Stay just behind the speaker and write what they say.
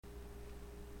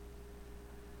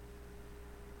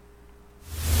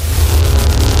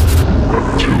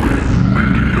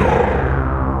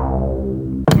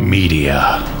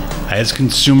As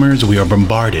consumers, we are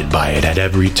bombarded by it at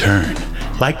every turn,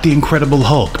 like the Incredible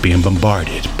Hulk being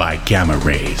bombarded by gamma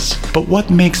rays. But what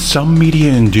makes some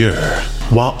media endure,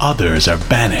 while others are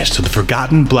banished to the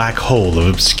forgotten black hole of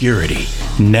obscurity,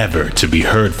 never to be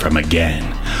heard from again?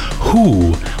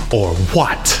 Who or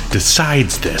what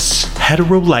decides this?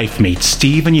 Hetero life mates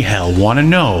Steve and Yahel want to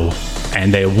know,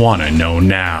 and they want to know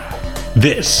now.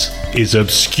 This is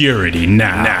Obscurity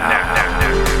Now.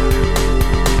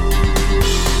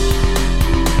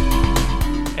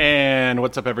 And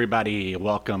what's up, everybody?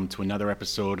 Welcome to another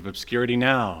episode of Obscurity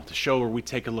Now, the show where we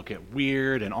take a look at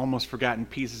weird and almost forgotten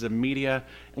pieces of media,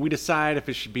 and we decide if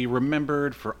it should be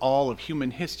remembered for all of human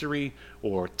history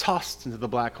or tossed into the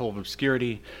black hole of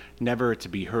obscurity, never to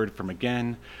be heard from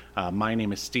again. My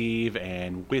name is Steve,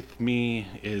 and with me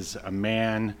is a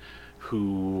man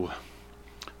who,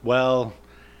 well,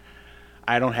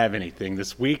 I don't have anything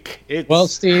this week. Well,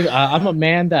 Steve, I'm a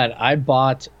man that I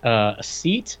bought a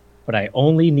seat, but I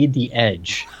only need the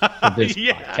edge for this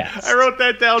podcast. I wrote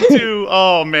that down too.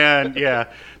 Oh man, yeah,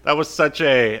 that was such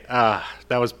a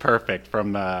that was perfect.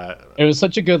 It was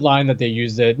such a good line that they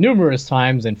used it numerous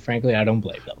times, and frankly, I don't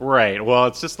blame them. Right. Well,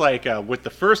 it's just like with the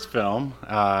first film,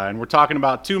 and we're talking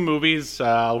about two movies.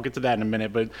 I'll get to that in a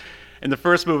minute, but in the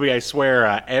first movie, I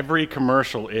swear every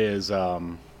commercial is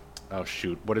oh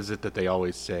shoot, what is it that they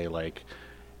always say, like?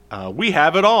 We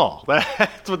have it all.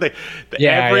 That's what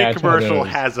every commercial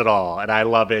has it all, and I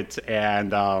love it.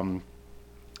 And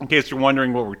in case you're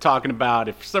wondering what we're talking about,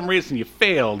 if for some reason you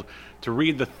failed to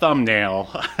read the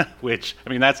thumbnail, which,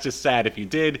 I mean, that's just sad if you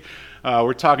did,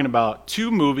 we're talking about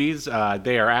two movies.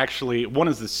 They are actually, one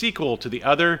is the sequel to the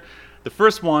other. The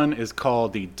first one is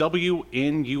called the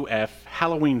WNUF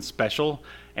Halloween Special,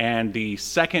 and the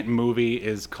second movie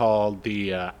is called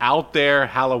the Out There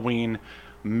Halloween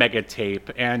Mega Tape.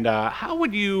 And how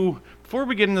would you, before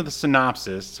we get into the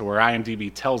synopsis, where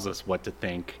IMDb tells us what to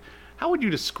think, how would you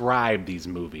describe these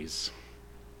movies?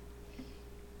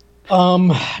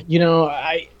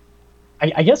 I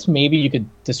guess maybe you could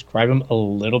describe them a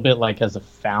little bit like as a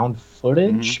found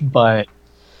footage, but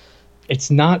it's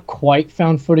not quite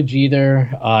found footage either.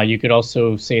 You could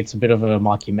also say it's a bit of a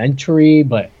mockumentary,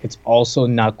 but it's also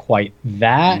not quite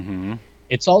that.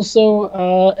 It's also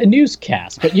a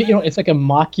newscast, but it's like a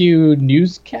mock-you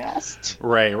newscast.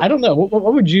 Right. I don't know.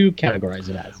 What would you categorize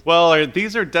it as? Well,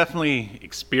 these are definitely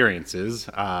experiences.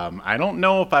 I don't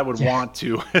know if I would want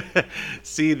to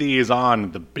see these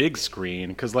on the big screen,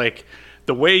 because like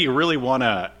the way you really want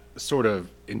to sort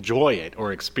of enjoy it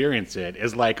or experience it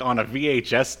is like on a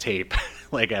VHS tape,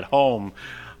 like at home.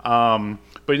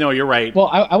 But no, you're right. Well,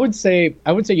 I would say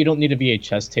you don't need a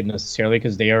VHS tape necessarily,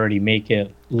 because they already make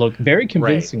it look very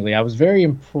convincingly. Right. I was very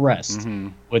impressed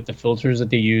with the filters that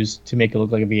they used to make it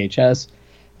look like a VHS.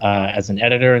 As an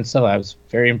editor and stuff, I was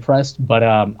very impressed. But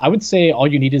I would say all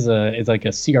you need is like a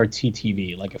CRT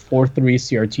TV, like a 4:3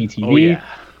 CRT TV. Oh, yeah.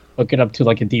 Hook it up to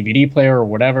like a DVD player or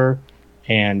whatever,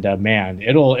 and man,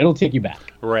 it'll take you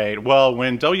back. Right. Well,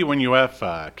 when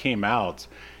WNUF came out,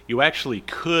 you actually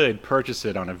could purchase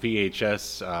it on a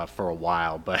VHS for a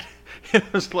while, but it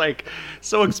was like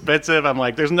so expensive. I'm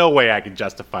like, there's no way I could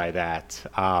justify that.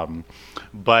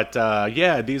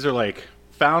 Yeah, these are like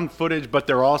found footage, but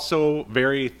they're also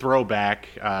very throwback.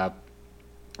 I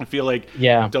feel like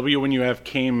WNUF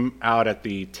came out at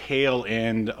the tail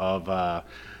end of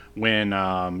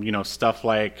when stuff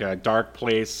like Dark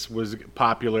Place was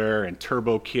popular and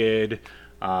Turbo Kid.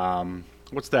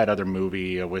 What's that other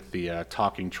movie with the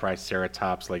talking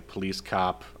triceratops, like Police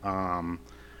Cop? Kung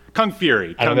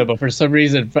Fury. I don't know, but for some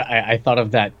reason, I thought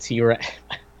of that T-Rex.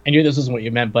 I knew this wasn't what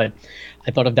you meant, but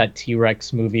I thought of that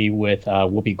T-Rex movie with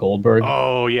Whoopi Goldberg.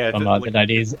 Oh, yeah. From the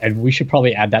 90s, and we should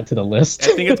probably add that to the list.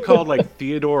 I think it's called like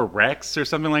Theodore Rex or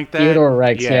something like that. Theodore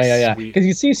Rex, yes, yeah. Because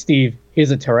you see, Steve,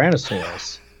 he's a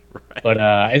Tyrannosaurus. Right. But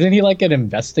isn't he like an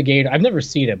investigator? I've never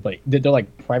seen it, but they're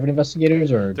like private investigators,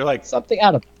 or they're like something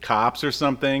out of cops or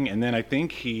something. And then I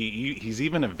think he's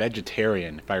even a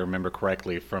vegetarian, if I remember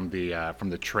correctly from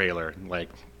the trailer. Like,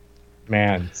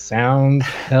 man, sounds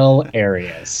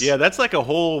hilarious. Yeah, that's like a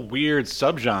whole weird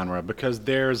subgenre, because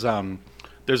there's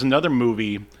another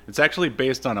movie. It's actually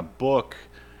based on a book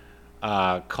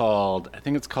called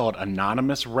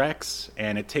Anonymous Rex,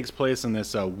 and it takes place in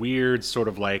this weird sort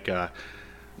of like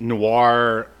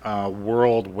noir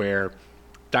world where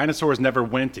dinosaurs never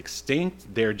went extinct.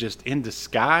 They're just in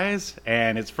disguise,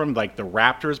 and it's from like the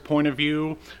raptor's point of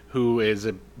view, who is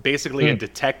basically a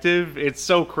detective. It's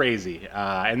so crazy.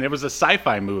 And it was a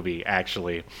sci-fi movie,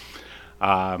 actually.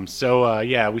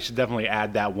 Yeah, we should definitely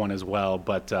add that one as well.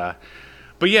 But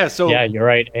But yeah, so Yeah, you're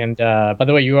right. And by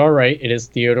the way, you are right. It is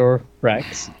Theodore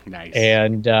Rex. nice.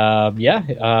 And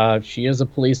she is a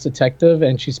police detective,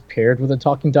 and she's paired with a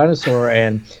talking dinosaur.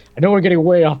 And I know we're getting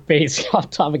way off base,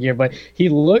 off topic here, but he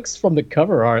looks from the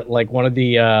cover art like one of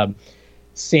the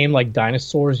same like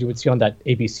dinosaurs you would see on that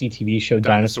ABC TV show,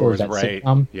 Dinosaurs, that right?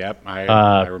 sitcom. Yep,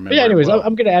 I remember. But yeah, anyways, it well.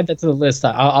 I'm going to add that to the list.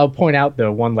 I'll point out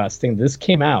though one last thing. This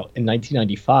came out in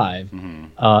 1995,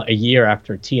 a year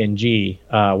after TNG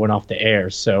went off the air.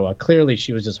 So clearly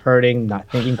she was just hurting,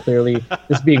 not thinking clearly.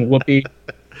 This being Whoopi,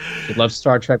 she loves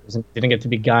Star Trek, didn't get to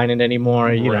be Guinan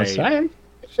anymore. You know,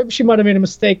 so she might have made a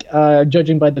mistake,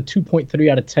 judging by the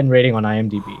 2.3 out of 10 rating on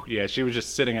IMDb. Yeah, she was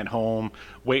just sitting at home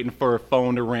waiting for her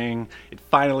phone to ring. It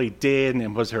finally did, and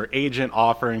it was her agent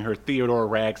offering her Theodore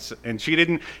Rex. And she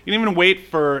didn't even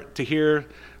wait to hear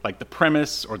like the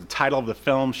premise or the title of the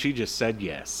film. She just said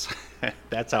yes.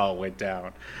 That's how it went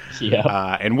down.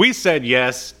 Yeah. And we said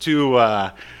yes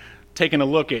to taking a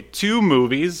look at two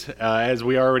movies, as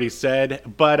we already said,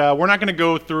 but we're not going to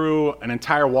go through an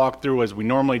entire walkthrough as we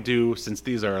normally do, since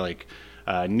these are like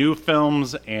new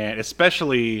films, and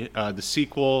especially the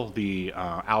sequel, the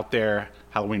Out There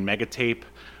Halloween Mega Tape.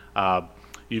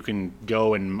 You can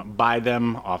go and buy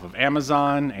them off of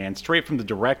Amazon and straight from the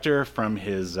director from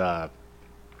his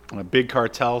Big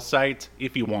Cartel site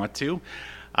if you want to.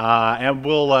 And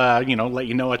we'll, let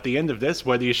you know at the end of this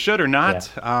whether you should or not.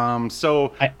 Yeah.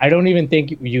 So I don't even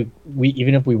think we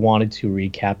even if we wanted to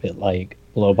recap it like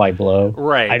blow by blow,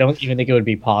 right? I don't even think it would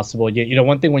be possible. You know,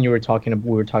 one thing when we were talking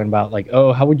about like,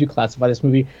 oh, how would you classify this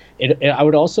movie? I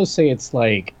would also say it's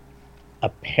like a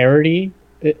parody.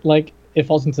 It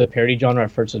falls into the parody genre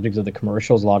at first because of the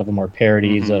commercials. A lot of them are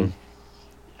parodies of.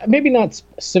 Maybe not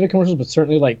specific commercials, but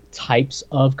certainly like types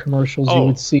of commercials you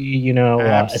would see,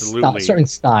 certain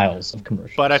styles of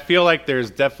commercials. But I feel like there's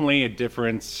definitely a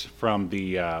difference from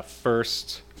the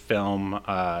first film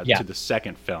to the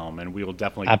second film, and we will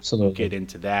definitely get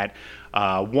into that.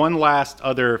 One last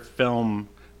other film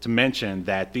to mention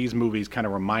that these movies kind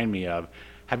of remind me of.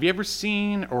 Have you ever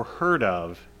seen or heard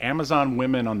of Amazon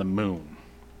Women on the Moon?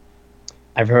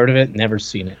 I've heard of it, never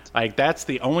seen it. Like, that's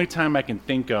the only time I can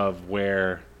think of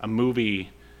where a movie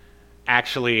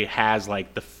actually has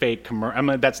like the fake commercial. I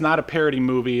mean, that's not a parody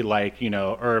movie, like,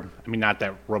 not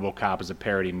that RoboCop is a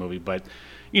parody movie, but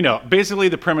basically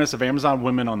the premise of Amazon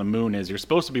Women on the Moon is you're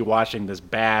supposed to be watching this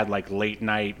bad, like, late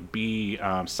night B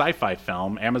sci-fi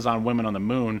film, Amazon Women on the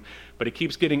Moon, but it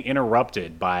keeps getting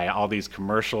interrupted by all these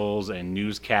commercials and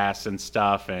newscasts and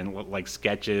stuff and like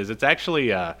sketches. It's actually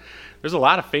there's a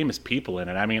lot of famous people in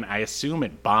it. I mean, I assume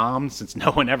it bombed since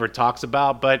no one ever talks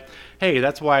about, but hey,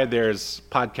 that's why there's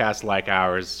podcasts like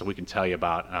ours, so we can tell you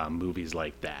about movies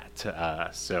like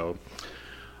that. So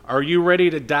are you ready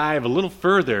to dive a little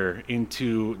further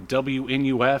into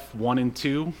WNUF 1 and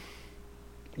 2?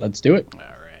 Let's do it. All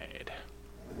right.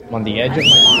 I'm on the edge of my...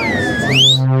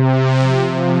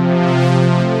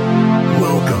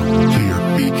 Welcome to your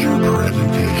feature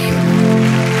presentation.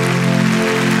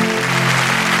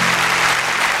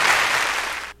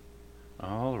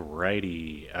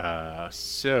 Alrighty.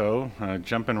 So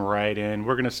jumping right in,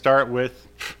 we're going to start with,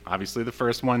 obviously, the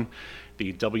first one,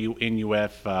 the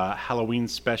WNUF Halloween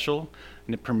special,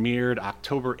 and it premiered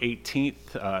October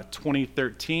 18th,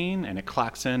 2013, and it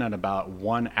clocks in at about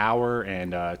 1 hour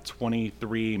and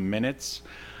 23 minutes.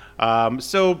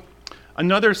 So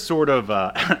another sort of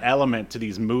element to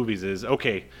these movies is,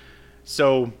 okay,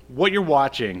 so what you're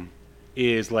watching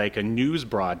is like a news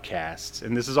broadcast,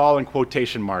 and this is all in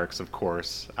quotation marks, of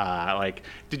course.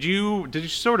 Did you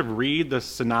sort of read the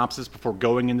synopsis before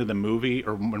going into the movie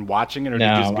or when watching it, or no,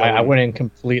 did you just go I went in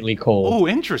completely cold. Oh,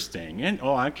 interesting. And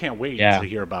I can't wait to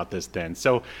hear about this then.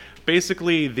 So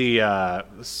basically the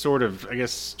sort of, I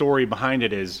guess, story behind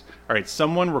it is, all right,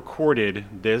 someone recorded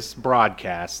this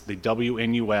broadcast, the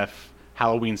WNUF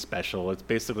Halloween special. It's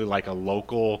basically like a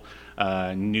local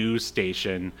news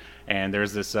station, and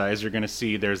there's this, as you're going to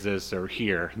see, there's this, or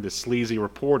here, this sleazy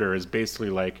reporter is basically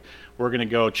like, we're going to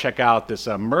go check out this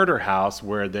murder house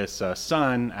where this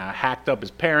son hacked up his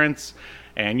parents,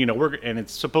 and and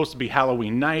it's supposed to be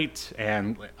Halloween night,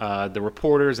 and the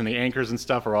reporters and the anchors and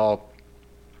stuff are all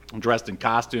dressed in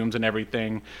costumes and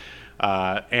everything,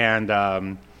 but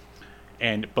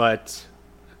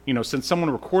since someone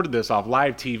recorded this off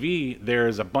live TV,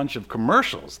 there's a bunch of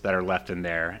commercials that are left in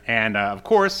there. And, of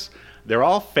course, they're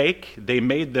all fake. They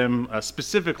made them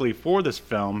specifically for this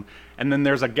film. And then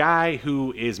there's a guy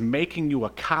who is making you a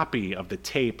copy of the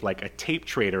tape, like a tape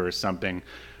trader or something.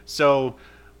 So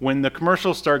when the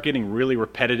commercials start getting really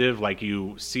repetitive, like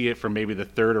you see it for maybe the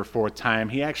third or fourth time,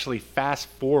 he actually fast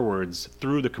forwards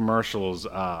through the commercials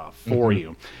for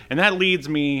you. And that leads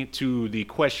me to the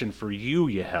question for you,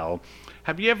 Yahel.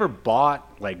 Have you ever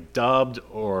bought like dubbed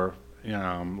or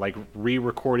like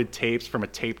re-recorded tapes from a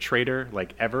tape trader,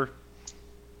 like ever?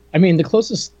 I mean, the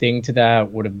closest thing to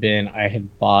that would have been I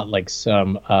had bought like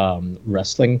some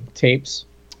wrestling tapes,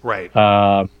 Right.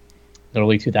 the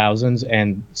early 2000s,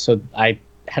 and so I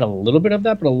had a little bit of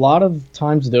that, but a lot of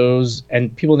times those,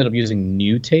 and people ended up using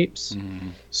new tapes.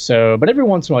 So, but every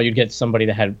once in a while you'd get somebody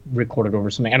that had recorded over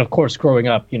something. And of course, growing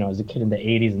up, as a kid in the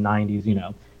 80s and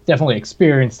 90s, definitely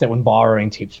experienced it when borrowing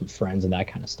tapes from friends and that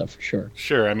kind of stuff for sure.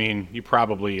 Sure. I mean, you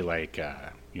probably like,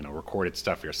 recorded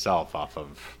stuff yourself off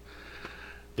of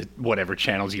whatever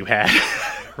channels you had,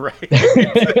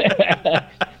 right?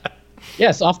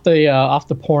 Yes, off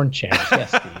the porn channel. Yes,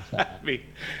 Steve. I mean,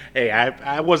 hey,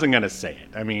 I wasn't gonna say it.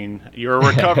 I mean, you're a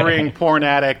recovering porn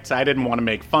addict. I didn't want to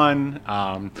make fun.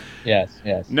 Yes.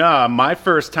 No, my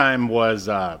first time was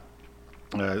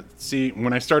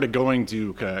when I started going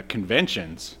to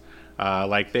conventions.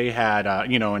 Like they had,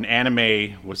 an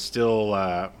anime was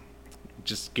still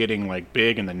just getting like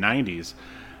big in the '90s.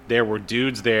 There were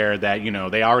dudes there that,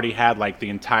 they already had like the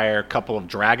entire couple of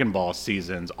Dragon Ball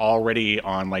seasons already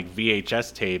on like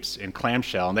VHS tapes in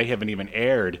clamshell, and they haven't even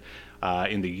aired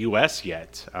in the US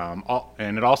yet.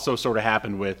 And it also sort of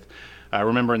happened with, I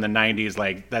remember in the 90s,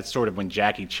 like that's sort of when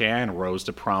Jackie Chan rose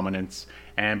to prominence.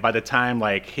 And by the time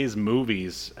like his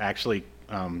movies actually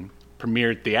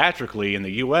premiered theatrically in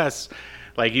the US,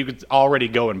 like you could already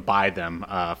go and buy them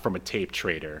from a tape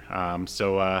trader.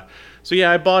 So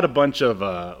yeah, I bought a bunch of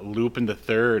Lupin the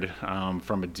Third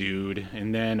from a dude,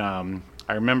 and then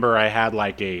I remember I had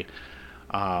like a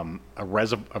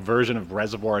version of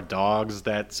Reservoir Dogs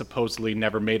that supposedly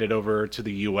never made it over to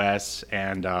the U.S.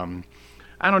 And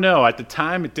I don't know. At the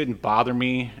time, it didn't bother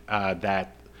me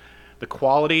that the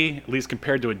quality, at least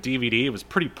compared to a DVD, was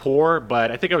pretty poor, but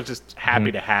I think I was just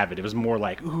happy to have it. It was more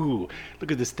like, ooh,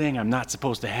 look at this thing I'm not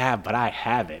supposed to have, but I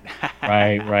have it.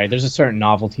 Right. There's a certain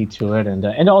novelty to it,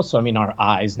 and also, I mean, our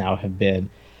eyes now have been,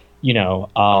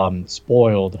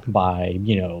 spoiled by,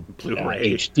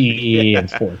 Blu-ray. HD and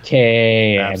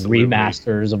 4K and Absolutely.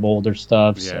 remasters of older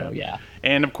stuff. Yeah. So yeah.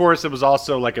 And of course, it was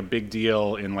also like a big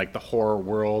deal in like the horror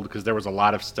world because there was a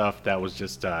lot of stuff that was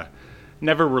just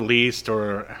never released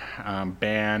or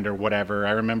banned or whatever.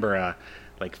 I remember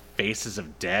like Faces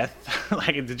of Death.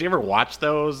 Like, did you ever watch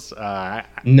those?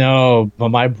 No, but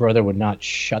my brother would not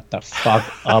shut the fuck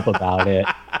up about it.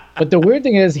 But the weird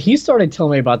thing is, he started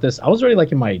telling me about this. I was already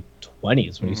like in my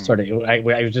 20s when he started. I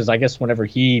was just, I guess, whenever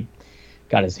he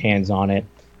got his hands on it,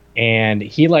 and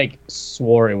he like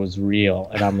swore it was real,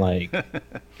 and I'm like,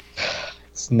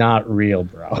 it's not real,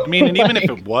 bro. I mean, and even if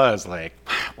it was, like,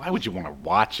 why would you want to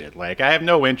watch it? Like, I have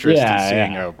no interest in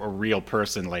seeing a real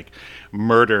person, like,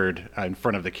 murdered in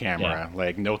front of the camera. Yeah.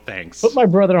 Like, no thanks. Put my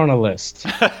brother on a list.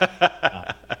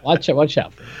 Watch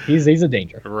out for him. He's a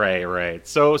danger. Right.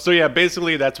 So yeah,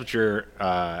 basically that's what you're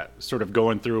sort of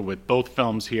going through with both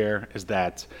films here, is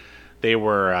that they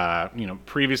were,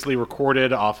 previously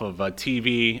recorded off of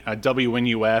TV,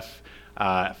 WNUF,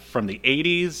 from the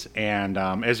 80s, and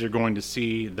as you're going to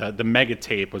see, the mega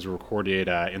tape was recorded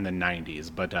in the 90s.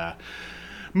 But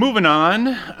moving on,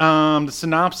 the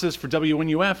synopsis for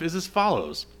WNUF is as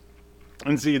follows.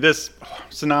 And see, this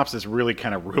synopsis really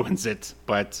kind of ruins it,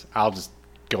 but I'll just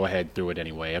go ahead through it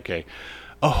anyway. Okay.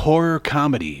 A horror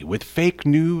comedy with fake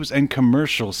news and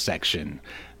commercial section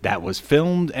that was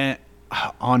filmed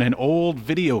on an old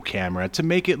video camera to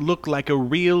make it look like a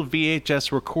real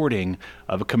VHS recording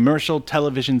of a commercial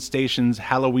television station's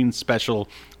Halloween special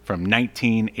from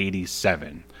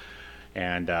 1987.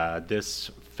 And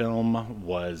this film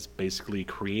was basically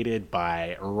created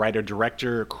by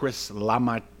writer-director Chris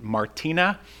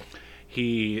LaMartina.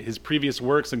 His previous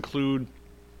works include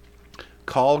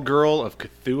Call Girl of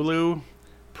Cthulhu,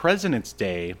 President's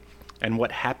Day, and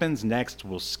What Happens Next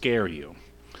Will Scare You.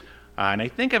 And I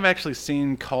think I've actually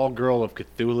seen Call Girl of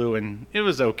Cthulhu, and it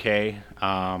was okay.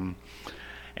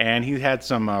 And he had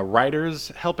some writers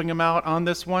helping him out on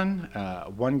this one.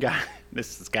 One guy,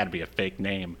 this has got to be a fake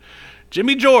name,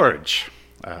 Jimmy George.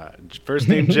 First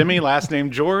name Jimmy, last name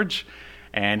George.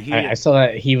 And I saw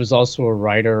that he was also a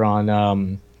writer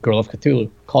on Girl of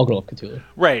Cthulhu, Call Girl of Cthulhu.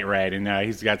 Right. And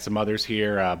he's got some others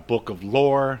here, Book of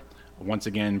Lore, once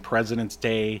again, President's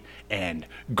Day, and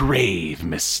Grave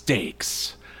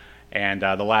Mistakes. And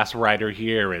the last writer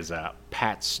here is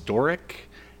Pat Storick,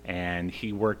 and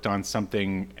he worked on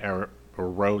something, or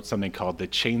wrote something called The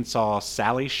Chainsaw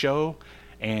Sally Show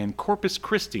and Corpus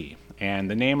Christi. And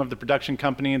the name of the production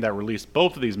company that released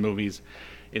both of these movies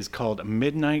is called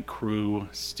Midnight Crew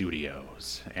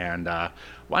Studios. And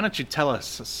why don't you tell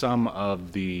us some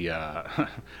of the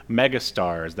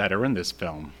megastars that are in this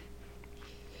film?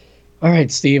 All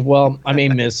right, Steve. Well, I may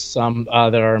miss some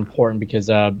that are important because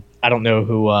I don't know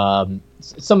who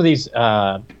some of these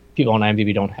people on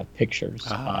IMDb don't have pictures.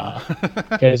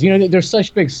 Because they're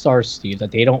such big stars, Steve, that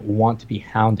they don't want to be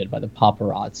hounded by the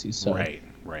paparazzi. So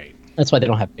Right. that's why they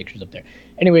don't have pictures up there.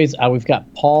 Anyways, we've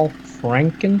got Paul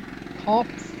Fahrenkopf,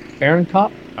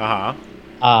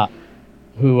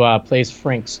 who plays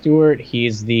Frank Stewart.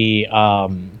 He's the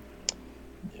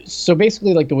so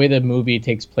basically, like, the way the movie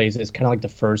takes place is kind of like the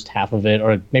first half of it,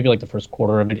 or maybe like the first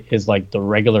quarter of it, is like the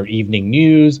regular evening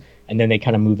news, and then they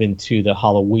kind of move into the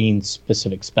Halloween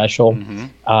specific special,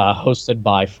 hosted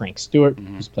by Frank Stewart,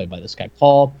 who's played by this guy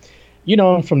Paul. You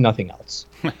know him from nothing else.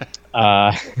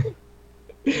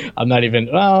 I'm not even.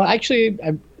 Well, actually,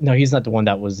 no, he's not the one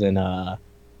that was in.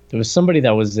 There was somebody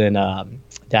that was in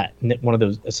that one of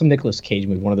those, some Nicolas Cage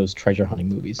movie, one of those treasure hunting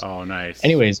movies. Oh, nice.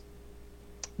 Anyways,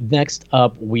 next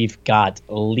up we've got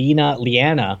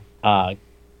Leanna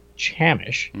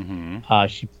Chamish.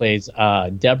 She plays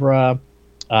Deborah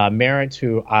Merritt,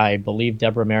 who I believe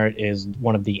Deborah Merritt is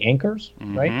one of the anchors,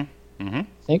 right? I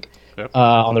think. Yep.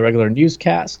 On the regular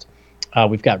newscast.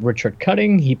 We've got Richard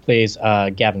Cutting. He plays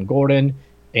Gavin Gordon,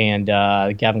 and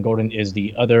Gavin Gordon is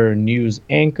the other news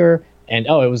anchor. And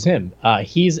it was him.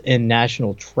 He's in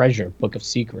National Treasure: Book of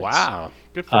Secrets. Wow,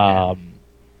 good for him.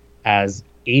 As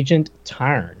Agent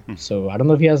Tyrn. So I don't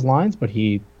know if he has lines, but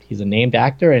he's a named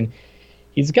actor, and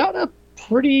he's got a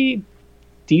pretty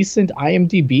decent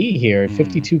IMDb here.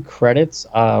 52 credits,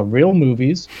 real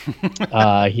movies.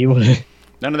 He was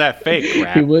None of that fake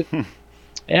crap. he was,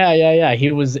 yeah.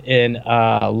 He was in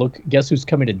Guess Who's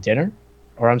Coming to Dinner?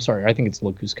 Or I'm sorry, I think it's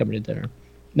Look Who's Coming to Dinner.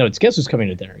 No, it's Guess Who's Coming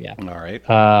to Dinner. Yeah. All right.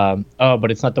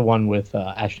 But it's not the one with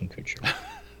Ashton Kutcher.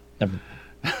 Never.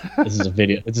 This is a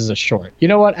video. This is a short. You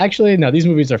know what? Actually, no. These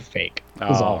movies are fake.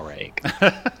 This is all fake.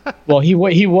 Well, he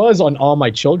was on All My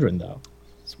Children, though.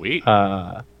 Sweet.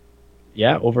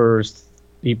 Yeah.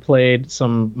 He played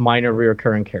some minor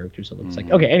recurring characters. It looks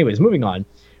like. Okay. Anyways, moving on.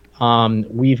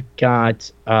 We've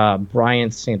got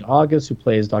Brian St. August, who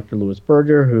plays Dr. Louis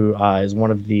Berger, who is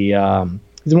one of the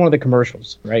he's in one of the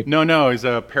commercials, right? No, he's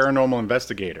a paranormal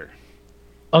investigator.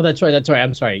 Oh, that's right.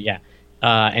 I'm sorry. Yeah.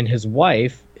 And his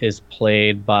wife is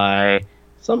played by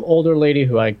some older lady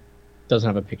who doesn't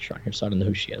have a picture on here, so I don't know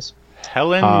who she is.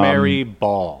 Helen Mary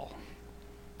Ball.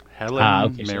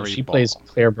 Okay, so she plays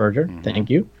Claire Berger. Thank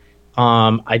you.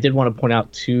 I did want to point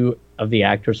out two of the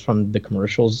actors from the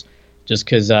commercials, just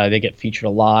because they get featured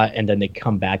a lot, and then they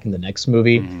come back in the next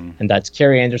movie. And that's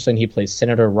Carrie Anderson. He plays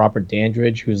Senator Robert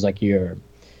Dandridge, who's like your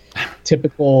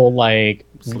typical like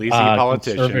sleazy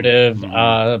politician, conservative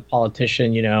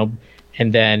politician,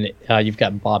 And then you've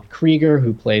got Bob Krieger,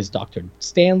 who plays Dr.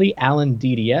 Stanley Allen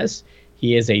DDS.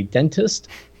 He is a dentist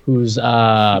whose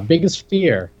biggest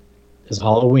fear is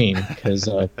Halloween because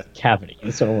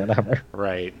cavities or whatever.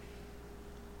 Right.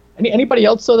 Anybody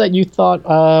else, though, that you thought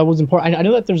was important? I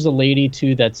know that there's a lady,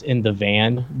 too, that's in the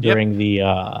van during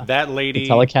that lady, the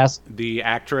telecast. The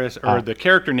actress, or the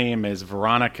character name is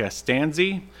Veronica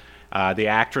Stanzi. The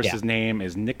actress's name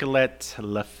is Nicolette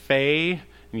LaFay.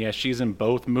 Yeah, she's in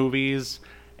both movies.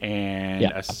 And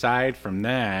aside from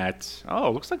that,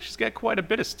 looks like she's got quite a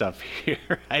bit of stuff here.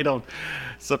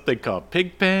 Something called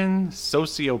Pigpen,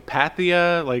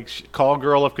 Sociopathia, like Call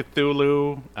Girl of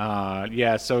Cthulhu.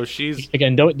 So she's...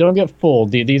 Again, don't get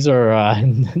fooled. These are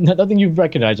nothing you've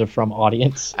recognized her from,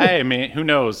 audience. Hey, man, who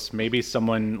knows? Maybe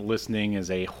someone listening is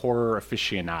a horror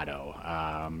aficionado.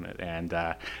 And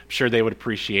I'm sure they would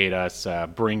appreciate us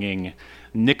bringing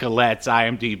Nicolette's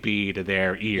IMDb to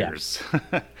their ears.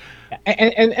 Yeah.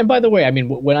 And by the way, I mean,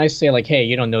 when I say like, hey,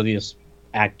 you don't know this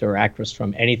actor or actress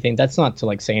from anything, that's not to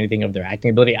like say anything of their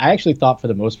acting ability. I actually thought for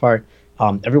the most part,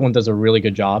 everyone does a really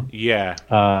good job. Yeah.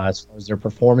 As far as their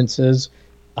performances,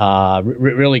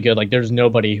 really good. Like, there's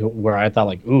nobody where I thought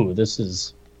like, ooh,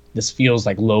 this feels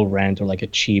like low rent or like a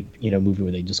cheap, movie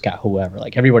where they just got whoever.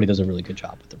 Like, everybody does a really good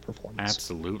job with their performance.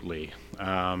 Absolutely.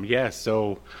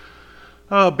 So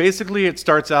basically it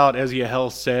starts out, as Yahel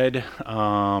said,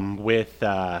 with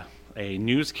a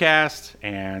newscast.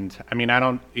 And I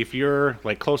mean, if you're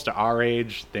like close to our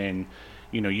age, then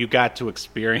you got to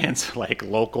experience like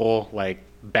local, like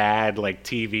bad, like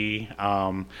TV.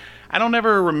 I don't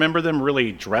ever remember them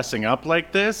really dressing up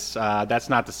like this. That's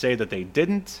not to say that they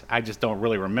didn't. I just don't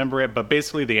really remember it. But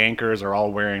basically the anchors are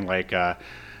all wearing like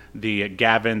the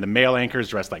Gavin, the male anchor, is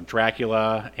dressed like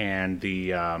Dracula, and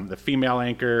the female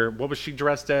anchor, what was she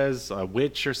dressed as? A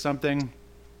witch or something?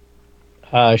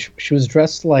 She was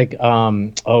dressed like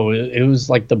it was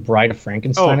like the Bride of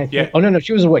Frankenstein. I think. Yeah. Oh no,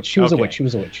 she was a witch. She was a Okay. witch. She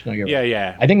was a witch. No, you're Yeah, right.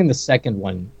 yeah. I think in the second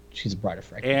one, she's a Bride of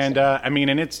Frankenstein. And I mean,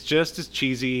 and it's just as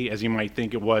cheesy as you might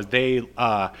think it was.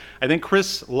 I think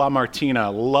Chris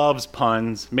LaMartina loves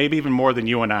puns, maybe even more than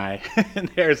you and I. And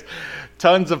there's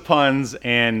tons of puns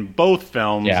in both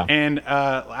films. Yeah. And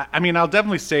I mean, I'll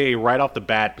definitely say right off the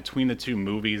bat, between the two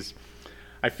movies,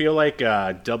 I feel like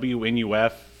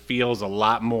WNUF feels a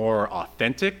lot more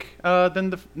authentic than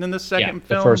the second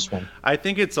film. the first one. I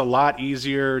think it's a lot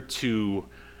easier to,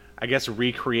 I guess,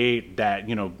 recreate that,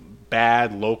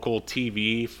 bad local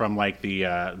TV from like the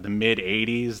mid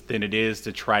 '80s than it is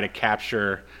to try to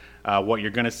capture what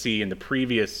you're going to see in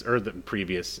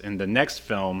in the next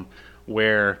film,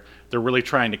 where they're really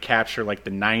trying to capture like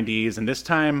the '90s, and this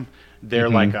time they're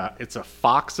it's a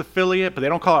Fox affiliate, but they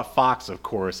don't call it Fox, of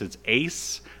course. It's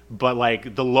Ace, but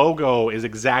like the logo is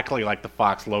exactly like the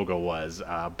Fox logo was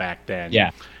back then.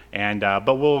 Yeah. And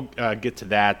but we'll get to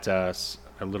that a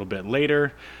little bit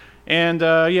later. And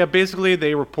basically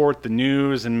they report the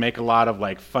news and make a lot of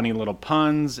like funny little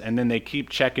puns, and then they keep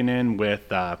checking in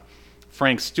with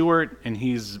Frank Stewart, and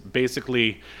he's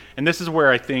basically, and this is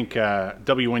where I think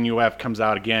WNUF comes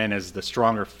out again as the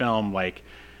stronger film. Like,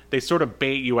 they sort of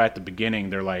bait you at the beginning.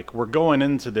 They're like, we're going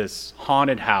into this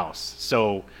haunted house,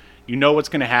 so you know what's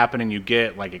going to happen, and you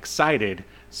get like excited.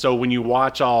 So when you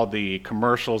watch all the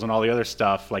commercials and all the other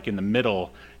stuff, like in the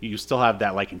middle, you still have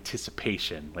that like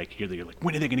anticipation. Like you're like,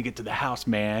 when are they going to get to the house,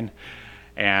 man?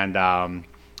 And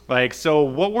so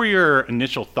what were your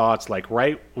initial thoughts? Like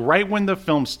right when the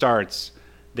film starts,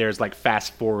 there's like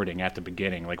fast forwarding at the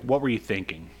beginning. Like, what were you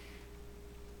thinking?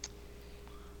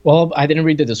 Well, I didn't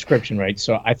read the description, right?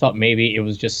 So I thought maybe it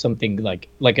was just something like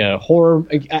a horror,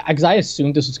 because I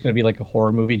assumed this was going to be like a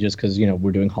horror movie, just because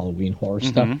we're doing Halloween horror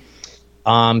stuff.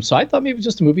 So I thought maybe it was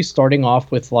just a movie starting off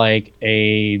with like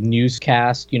a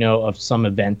newscast, of some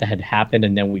event that had happened,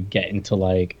 and then we'd get into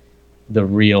like the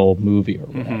real movie or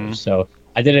whatever. So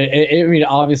I did it. I mean,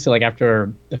 obviously, like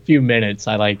after a few minutes,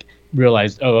 I like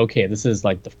realized, oh, okay, this is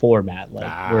like the format.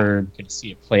 Like we're gonna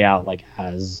see it play out like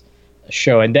as a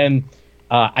show, and then.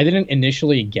 I didn't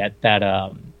initially get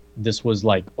that this was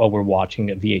like, oh, we're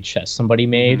watching a VHS somebody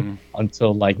made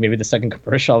until like maybe the second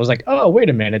commercial. I was like, oh, wait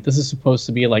a minute, this is supposed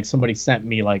to be like somebody sent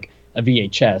me like a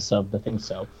VHS of the thing.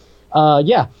 So, I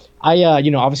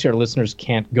obviously our listeners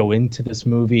can't go into this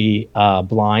movie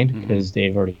blind because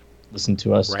they've already listened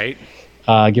to us, right?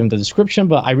 Give them the description,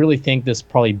 but I really think this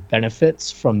probably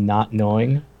benefits from not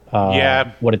knowing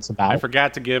what it's about. I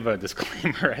forgot to give a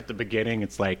disclaimer at the beginning.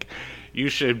 It's like you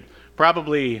should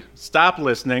probably stop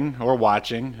listening or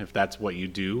watching if that's what you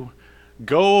do.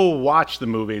 Go watch the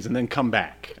movies and then come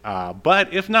back.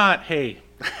 But if not, hey,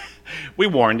 we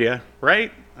warned you,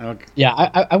 right? Okay. Yeah,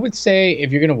 I would say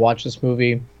if you're going to watch this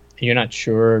movie and you're not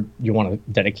sure you want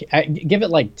to dedicate, give it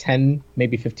like 10,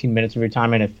 maybe 15 minutes of your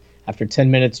time. And if after 10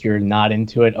 minutes you're not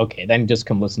into it, okay, then just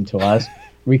come listen to us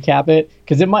recap it.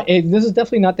 Because this is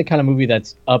definitely not the kind of movie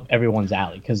that's up everyone's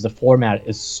alley, because the format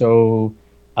is so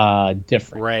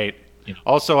different. Right.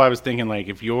 Also, I was thinking like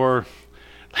if you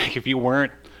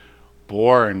weren't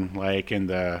born like in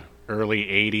the early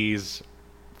 '80s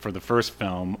for the first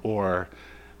film, or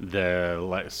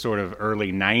the sort of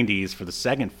early '90s for the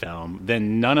second film,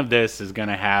 then none of this is going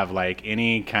to have like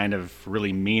any kind of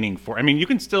really meaning for. I mean, you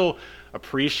can still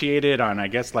appreciate it on, I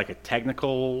guess, like a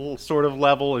technical sort of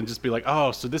level, and just be like,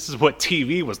 oh, so this is what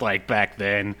TV was like back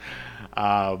then.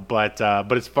 But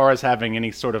as far as having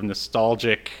any sort of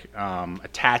nostalgic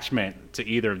attachment to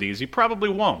either of these, you probably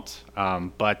won't.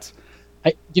 But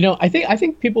I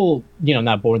think people,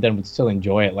 not born then would still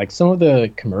enjoy it. Like some of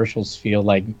the commercials feel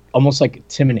like almost like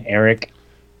Tim and Eric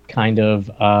kind of.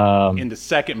 In the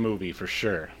second movie, for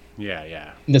sure.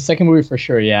 Yeah. In the second movie, for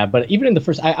sure, yeah. But even in the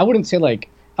first, I wouldn't say like,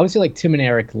 I would say like Tim and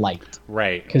Eric light.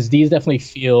 Right. Because these definitely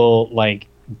feel like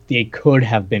they could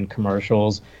have been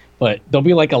commercials. But there'll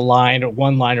be like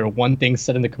one line or one thing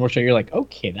said in the commercial. You're like,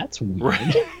 okay, that's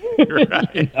weird.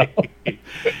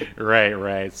 Right.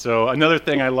 Right. So another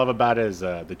thing I love about it is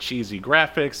the cheesy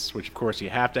graphics, which of course you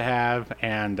have to have.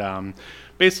 And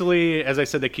basically, as I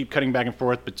said, they keep cutting back and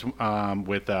forth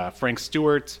with Frank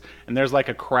Stewart. And there's like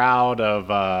a crowd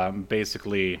of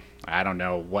basically, I don't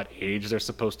know what age they're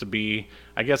supposed to be.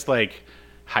 I guess like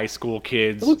high school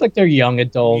kids. It looks like they're young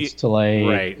adults to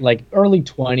like early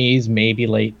 20s, maybe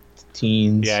late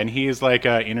teens. Yeah, and he's like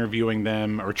interviewing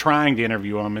them or trying to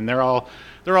interview them, and they're all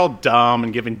they're all dumb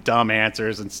and giving dumb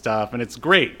answers and stuff, and it's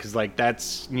great because like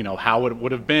that's how it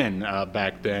would have been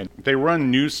back then. They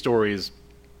run news stories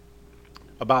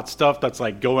about stuff that's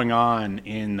like going on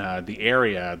in the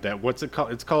area. That what's it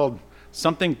called? It's called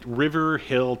something River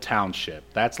Hill Township.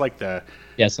 That's like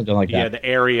something like that. Yeah, the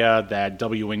area that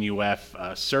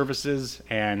WNUF services.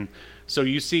 And so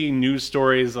you see news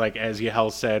stories, like as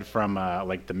Yahel said, from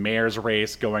like the mayor's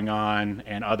race going on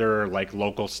and other like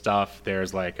local stuff.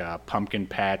 There's like a pumpkin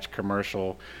patch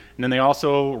commercial. And then they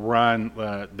also run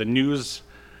the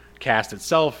newscast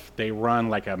itself. They run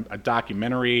like a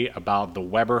documentary about the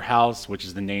Weber House, which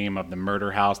is the name of the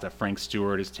murder house that Frank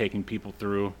Stewart is taking people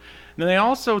through. And then they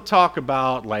also talk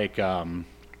about like... and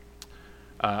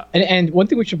one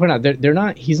thing we should point out, they're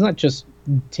not. He's not just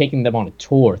taking them on a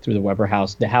tour through the Weber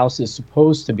house. The house is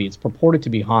supposed to be. It's purported to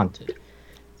be haunted,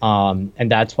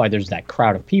 and that's why there's that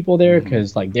crowd of people there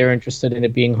because like they're interested in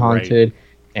it being haunted, right.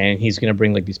 And he's gonna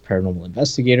bring like these paranormal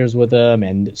investigators with him,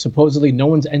 and supposedly no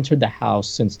one's entered the house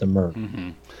since the murder.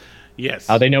 Yes.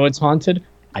 How they know it's haunted,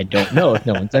 I don't know if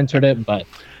no one's entered it, but.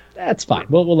 That's fine.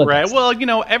 We'll let right. That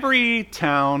well, every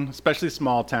town, especially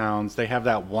small towns, they have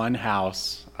that one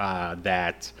house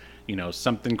that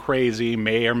something crazy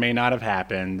may or may not have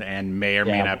happened, and may or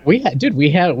may not. We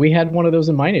had one of those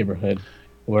in my neighborhood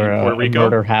where a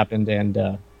murder happened, and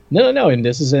no, and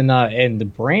this is in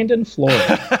the Brandon,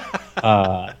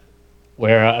 Florida,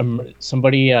 where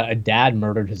somebody, a dad,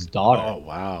 murdered his daughter. Oh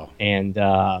wow! And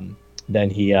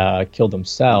then he killed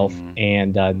himself,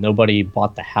 and nobody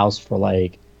bought the house for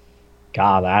like.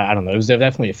 God, I don't know. It was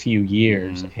definitely a few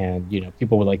years, and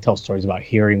people would like tell stories about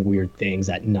hearing weird things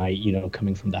at night,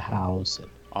 coming from the house. And...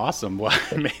 Awesome. Well,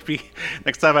 maybe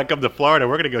next time I come to Florida,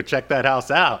 we're gonna go check that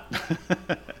house out.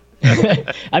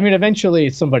 I mean, eventually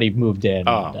somebody moved in.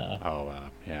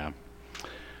 Yeah.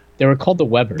 They were called the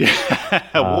Webers.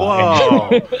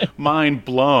 Whoa, mind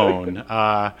blown.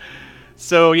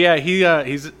 So yeah,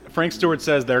 he's Frank Stewart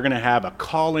says they're going to have a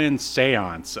call-in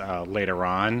seance later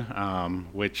on,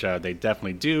 which they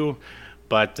definitely do.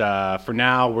 But for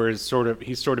now, he's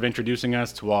sort of introducing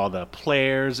us to all the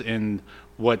players in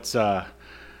what's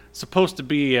supposed to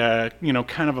be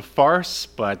kind of a farce.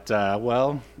 But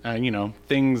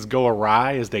things go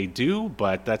awry as they do.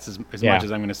 But that's as much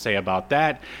as I'm going to say about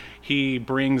that. He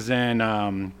brings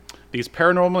in these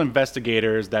paranormal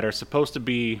investigators that are supposed to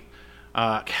be.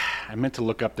 I meant to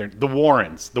look up the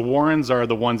Warrens. The Warrens are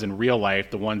the ones in real life,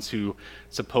 the ones who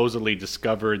supposedly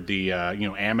discovered the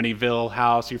Amityville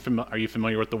house. Are you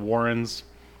familiar with the Warrens?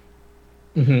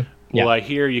 Yeah. Well,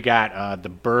 here you got the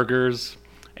Burgers,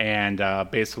 and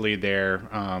basically they're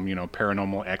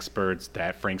paranormal experts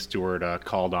that Frank Stewart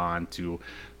called on to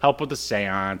help with the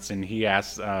seance, and he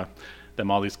asked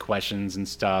them all these questions and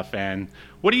stuff. And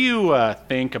what do you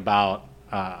think about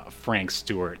Frank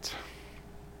Stewart?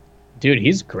 Dude,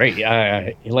 he's great.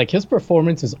 Like his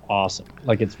performance is awesome.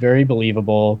 Like it's very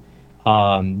believable.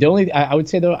 The only I would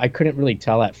say though, I couldn't really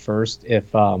tell at first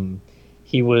if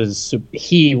he was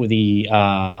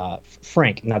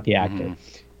Frank, not the actor.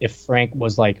 If Frank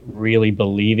was like really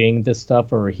believing this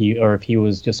stuff, or if he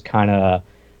was just kind of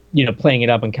playing it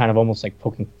up and kind of almost like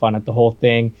poking fun at the whole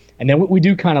thing. And then we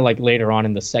do kind of like later on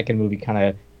in the second movie kind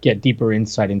of get deeper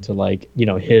insight into like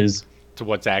his. To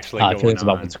what's actually going on.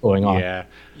 About what's going on.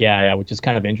 Yeah, which is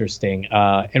kind of interesting.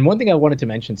 And one thing I wanted to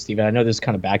mention, Steven, I know this is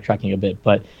kind of backtracking a bit,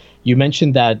 but you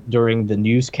mentioned that during the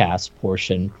newscast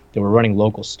portion, they were running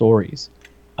local stories.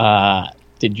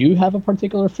 Did you have a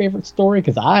particular favorite story?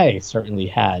 Because I certainly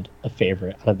had a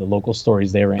favorite out of the local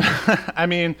stories they ran. I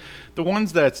mean, the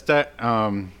ones that stick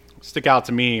out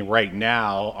to me right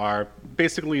now are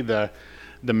basically the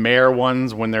mayor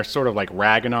ones when they're sort of like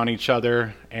ragging on each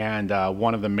other, and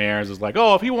one of the mayors is like,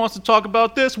 oh, if he wants to talk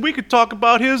about this, we could talk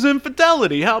about his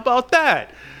infidelity. How about that?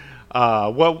 He's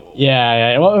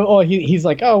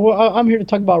like, oh, well, I'm here to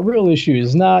talk about real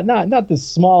issues, not this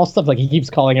small stuff. Like he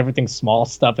keeps calling everything small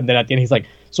stuff, and then at the end he's like,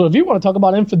 so if you want to talk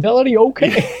about infidelity,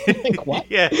 okay. Like, what?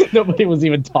 Yeah, nobody was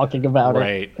even talking about it.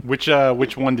 Right. Which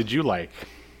one did you like?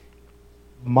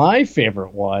 My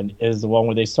favorite one is the one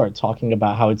where they start talking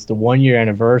about how it's the 1-year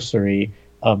anniversary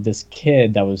of this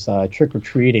kid that was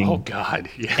trick-or-treating. Oh, God.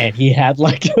 Yeah. And he had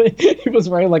like, he was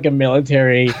wearing like a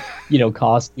military,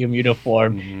 costume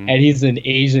uniform. And he's an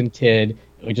Asian kid,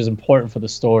 which is important for the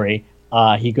story.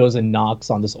 He goes and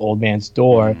knocks on this old man's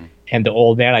door. And the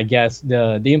old man, I guess,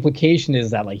 the implication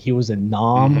is that like he was a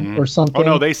Nam or something. Oh,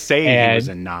 no, they say he was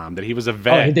a Nam, that he was a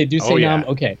vet. Oh, they do say Nam?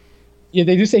 Okay. Yeah,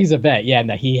 they do say he's a vet. Yeah, and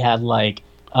that he had like,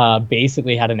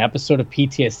 basically had an episode of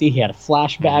PTSD. He had a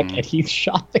flashback and he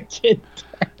shot the kid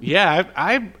dead. Yeah,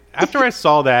 I after I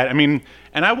saw that, I mean,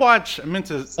 And I meant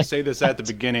to say this at the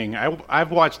beginning.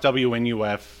 I've watched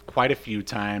WNUF quite a few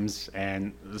times,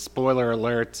 and the spoiler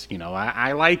alert,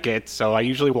 I like it, so I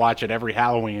usually watch it every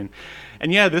Halloween.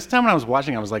 And yeah, this time when I was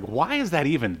watching, I was like, why is that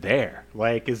even there?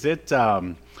 Like, is it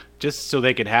just so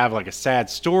they could have like a sad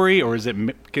story, or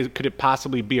could it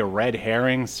possibly be a red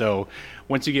herring? So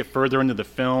once you get further into the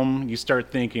film, you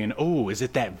start thinking, oh, is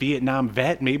it that Vietnam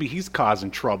vet? Maybe he's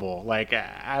causing trouble. Like,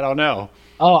 I don't know.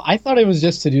 Oh, I thought it was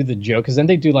just to do the joke, because then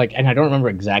they do like, and I don't remember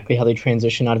exactly how they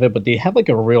transition out of it, but they have like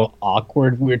a real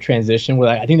awkward, weird transition where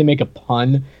I think they make a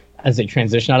pun as they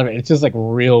transition out of it. It's just like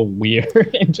real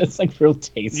weird and just like real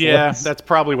tasteless. Yeah, that's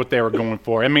probably what they were going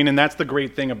for. I mean, and that's the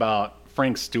great thing about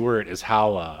Frank Stewart is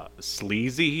how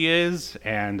sleazy he is,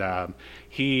 and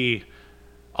he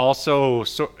also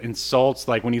insults,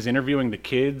 like when he's interviewing the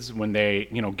kids, when they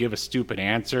give a stupid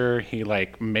answer, he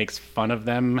like makes fun of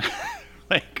them.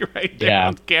 Like right there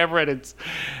on camera,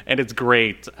 and it's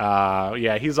great.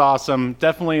 Yeah, he's awesome.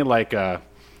 Definitely like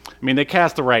they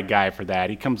cast the right guy for that.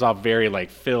 He comes off very like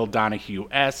Phil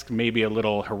Donahue-esque, maybe a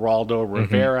little Geraldo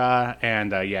Rivera,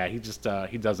 and yeah,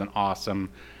 he does an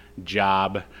awesome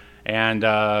job. And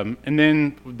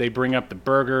then they bring up the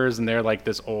Burgers, and they're like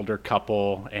this older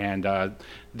couple, and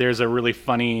there's a really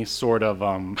funny sort of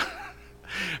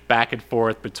back and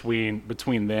forth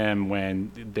between them when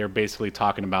they're basically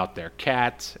talking about their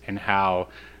cat and how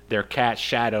their cat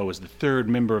Shadow is the third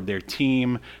member of their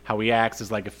team, how he acts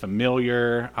as like a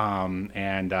familiar,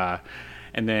 and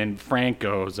then Frank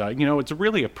goes, it's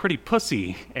really a pretty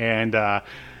pussy, and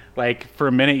like for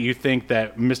a minute you think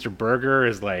that Mr. Burger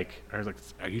is like,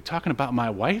 are you talking about my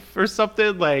wife or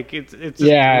something? Like it's just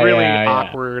really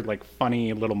awkward, like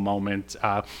funny little moment,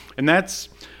 and that's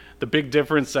the big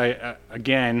difference.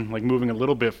 Again, like moving a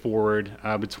little bit forward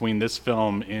between this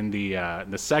film and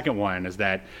the second one, is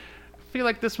that I feel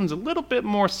like this one's a little bit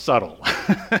more subtle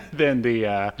than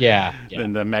the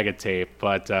than the mega tape.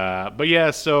 But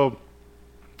yeah, so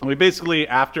we basically,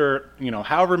 after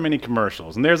however many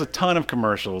commercials, and there's a ton of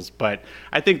commercials, but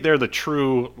I think they're the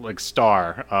true like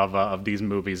star of these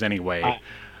movies anyway.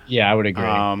 I would agree.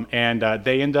 And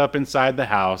they end up inside the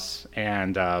house,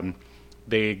 and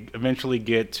they eventually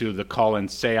get to the call-in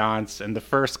seance, and the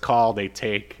first call they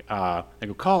take, they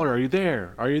go, "Caller, are you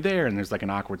there? Are you there?" And there's like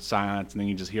an awkward silence, and then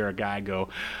you just hear a guy go,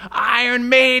 "Iron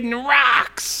Maiden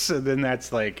rocks!" And then that's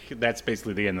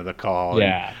basically the end of the call.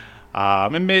 Yeah.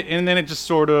 And then it just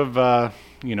sort of,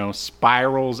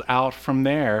 spirals out from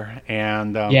there.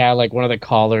 And like one of the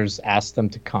callers asked them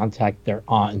to contact their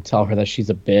aunt and tell her that she's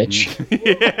a bitch.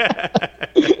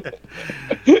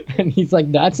 And he's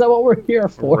like, "That's not what we're here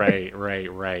for."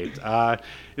 Right.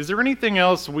 Is there anything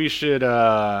else we should?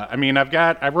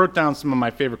 I wrote down some of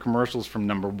my favorite commercials from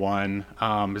number one.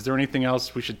 Is there anything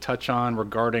else we should touch on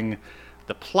regarding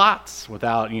the plots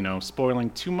without spoiling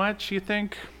too much, you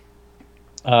think?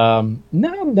 No,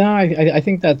 I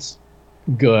think that's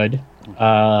good.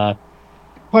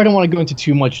 Probably don't want to go into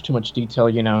too much detail,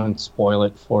 and spoil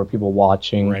it for people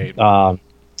watching. Right.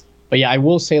 But yeah, I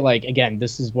will say, like, again,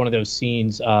 this is one of those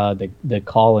scenes, the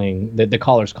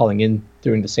callers calling in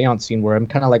during the seance scene, where I'm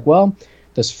kind of like, well,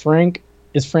 is Frank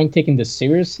taking this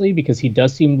seriously? Because he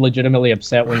does seem legitimately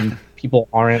upset when people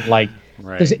aren't like.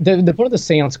 Right. The point of the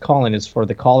seance call-in is for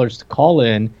the callers to call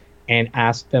in and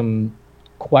ask them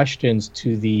questions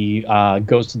to the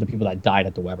ghosts of the people that died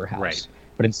at the Weber house. Right.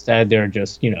 But instead, they're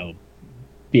just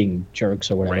being jerks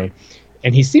or whatever. Right.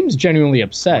 And he seems genuinely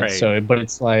upset. Right. So, but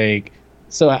it's like.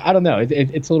 So I don't know.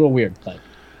 It's a little weird, but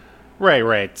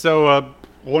right. So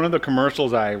one of the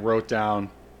commercials I wrote down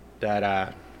that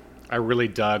I really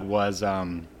dug was,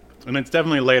 and it's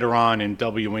definitely later on in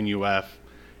WNUF,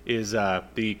 is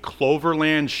the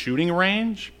Cloverland shooting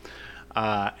range,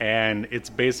 and it's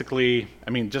basically,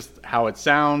 just how it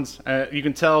sounds. You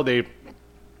can tell they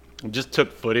just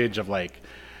took footage of like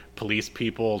police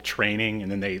people training, and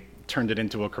then they turned it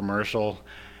into a commercial,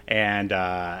 and.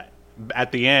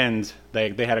 At the end,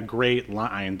 they had a great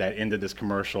line that ended this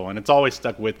commercial, and it's always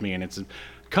stuck with me, and it's,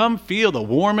 "Come feel the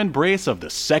warm embrace of the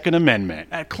Second Amendment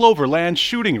at Cloverland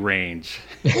Shooting Range."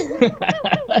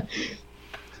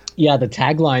 Yeah, the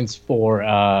taglines for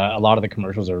a lot of the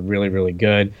commercials are really, really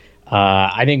good.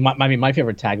 I think my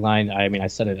favorite tagline, I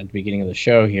said it at the beginning of the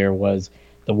show here, was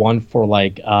the one for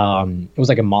like, it was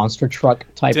like a monster truck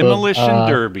type Demolition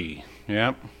Derby.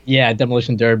 Yep. Yeah,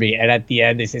 Demolition Derby. And at the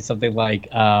end, they say something like,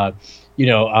 you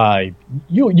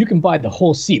can buy the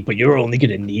whole seat, but you're only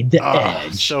going to need the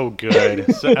edge. So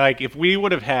good. So, like, if we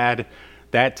would have had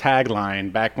that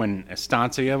tagline back when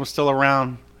Estancia was still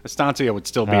around, Estancia would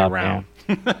still be Oh, around.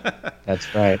 man.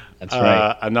 That's right. That's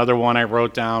right. Another one I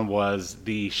wrote down was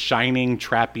the Shining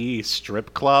Trapeze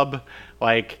Strip Club.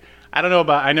 Like, I don't know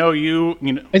about. I know you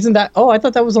know. Isn't that? Oh, I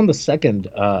thought that was on the second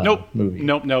Nope, movie.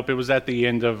 nope. It was at the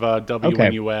end of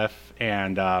WNUF,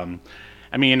 and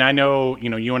I mean, I know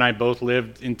you and I both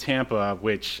lived in Tampa,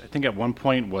 which I think at one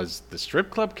point was the strip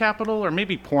club capital or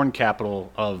maybe porn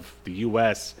capital of the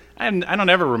U.S. I don't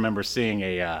ever remember seeing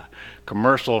a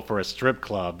commercial for a strip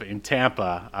club in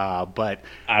Tampa, but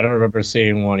I don't remember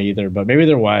seeing one either, but maybe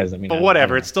there was. I mean, but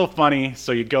whatever, it's still funny,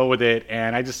 so you go with it.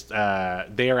 And I just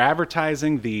they are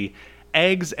advertising the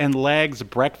eggs and legs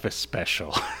breakfast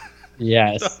special.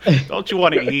 Yes. Don't you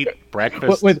want to eat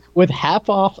breakfast with half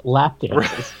off lap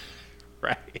dances?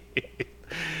 Right.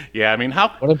 Yeah, I mean, how?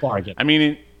 What a bargain. I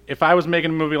mean, if I was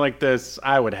making a movie like this,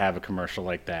 I would have a commercial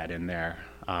like that in there.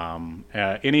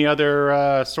 Any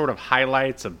other sort of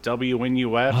highlights of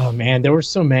WNUF? Oh man, there were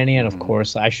so many, and of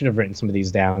course, I should have written some of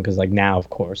these down because, like, now,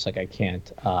 of course, like I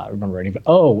can't remember any. But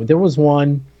oh, there was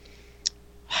one,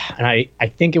 and I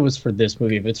think it was for this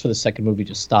movie. If it's for the second movie,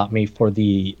 just stop me, for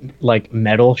the like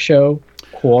metal show.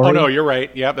 Quarry. Oh no, you're right.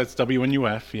 Yep, that's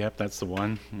WNUF. Yep, that's the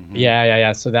one. Mhm.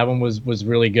 Yeah. So that one was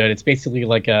really good. It's basically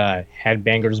like a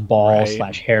Headbangers Ball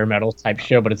Right. / hair metal type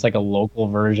show, but it's like a local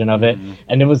version of it.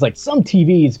 And it was like some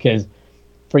TVs, because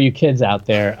for you kids out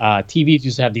there, TVs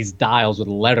used to have these dials with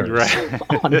letters Right.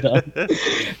 on them.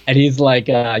 And he's like,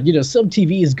 some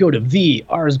TVs go to V,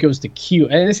 ours goes to Q.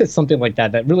 And it says something like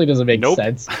that really doesn't make Nope.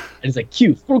 sense. And it's like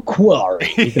Q for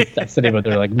Quarry. Because that's the name of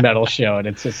their like metal show. And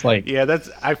it's just like, Yeah,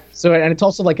 so, and it's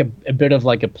also like a bit of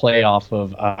like a play off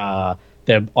of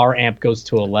the R amp goes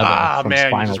to 11 from man, you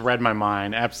Spinal. just read my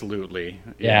mind. Absolutely.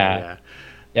 Yeah.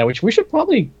 Yeah, which we should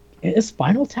probably. Is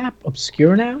Spinal Tap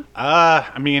obscure now?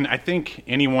 I mean, I think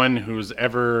anyone who's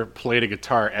ever played a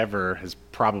guitar ever has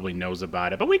probably knows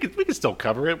about it, but we could still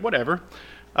cover it. Whatever.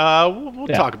 We'll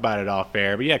Yeah. talk about it off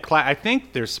air. But yeah, I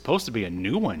think there's supposed to be a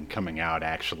new one coming out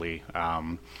actually.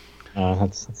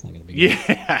 That's not gonna be good.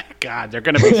 Yeah, God, they're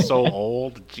gonna be so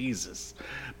old, Jesus.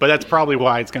 But that's probably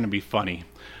why it's gonna be funny.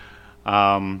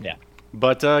 Yeah.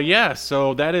 But yeah,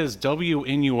 so that is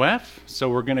WNUF. So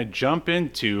we're gonna jump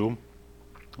into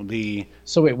the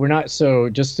So wait, we're not. So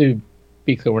just to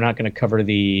be clear, we're not going to cover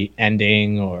the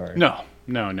ending or. no.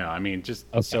 I mean, just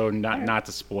Okay. so not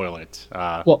to spoil it.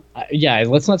 Well, yeah.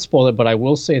 Let's not spoil it, but I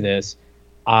will say this: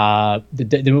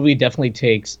 the movie definitely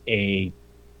takes a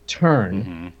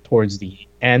turn towards the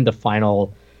end. The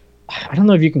final. I don't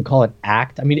know if you can call it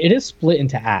act. I mean, it is split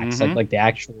into acts, like the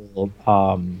actual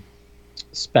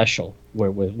special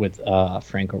where with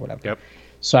Frank or whatever. Yep.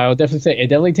 So I would definitely say it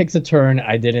definitely takes a turn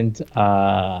I didn't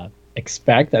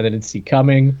expect, I didn't see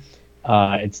coming.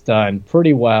 It's done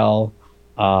pretty well.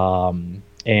 Yeah,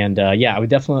 I would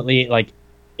definitely, like,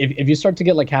 if you start to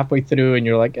get like halfway through and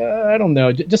you're like, I don't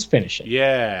know, just finish it.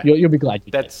 Yeah. You'll be glad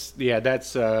you did.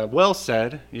 That's well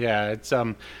said. Yeah,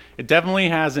 it definitely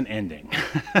has an ending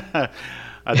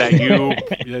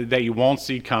that you won't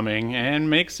see coming, and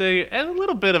makes a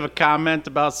little bit of a comment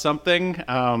about something.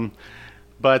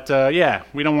 But yeah,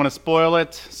 we don't want to spoil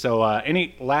it. So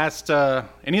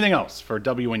anything else for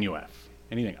WNUF?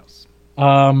 Anything else?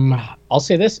 I'll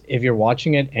say this: if you're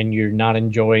watching it and you're not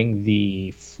enjoying the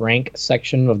Frank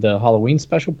section of the Halloween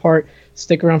special part,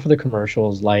 stick around for the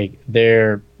commercials. Like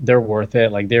they're worth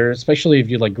it. Like they're, especially if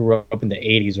you like grew up in the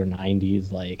 80s or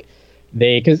 90s, like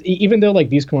because even though like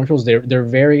these commercials, they're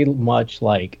very much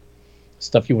like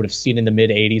stuff you would have seen in the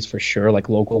mid 80s for sure, like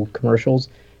local commercials.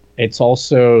 It's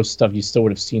also stuff you still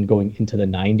would have seen going into the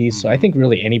 90s. So I think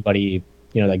really anybody,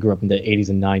 that grew up in the 80s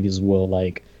and 90s will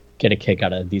like get a kick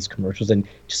out of these commercials, and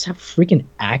just how freaking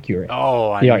accurate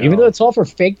I they are. know. Even though it's all for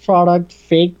fake product,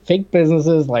 fake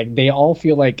businesses, like they all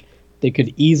feel like they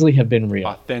could easily have been real.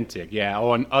 Authentic, yeah.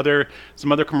 Oh, and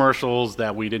some other commercials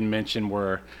that we didn't mention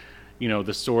were,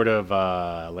 the sort of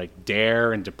like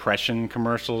Dare and Depression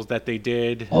commercials that they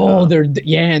did. Oh,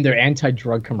 and their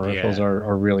anti-drug commercials Yeah.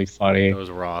 are really funny. Those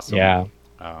were awesome. Yeah.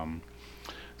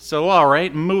 So, all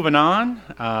right, moving on.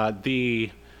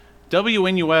 The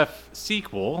WNUF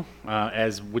sequel,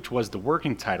 which was the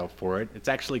working title for it, it's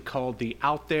actually called the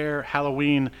Out There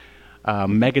Halloween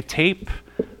Mega Tape.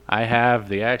 I have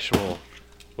the actual,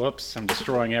 whoops, I'm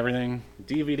destroying everything,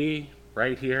 DVD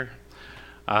right here,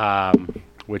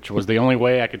 which was the only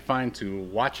way I could find to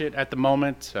watch it at the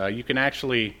moment. You can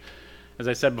actually, as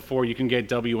I said before, you can get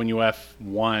WNUF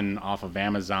 1 off of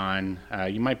Amazon.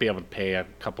 You might be able to pay a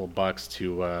couple bucks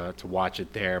to watch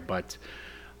it there, but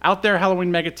Out There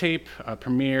Halloween Mega Tape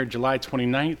premiered July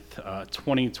 29th,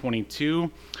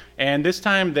 2022, and this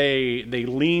time they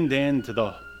leaned into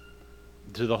the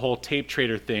to the whole tape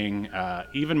trader thing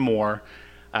even more.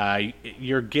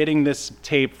 You're getting this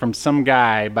tape from some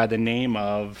guy by the name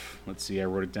of, let's see, I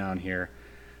wrote it down here,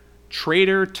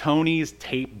 Trader Tony's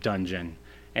Tape Dungeon.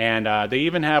 And they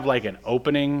even have like an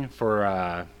opening for,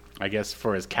 I guess,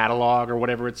 for his catalog or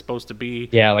whatever it's supposed to be.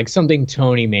 Yeah, like something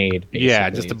Tony made. Basically. Yeah,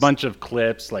 just a bunch of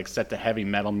clips like set to heavy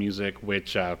metal music,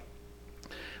 which,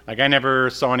 like, I never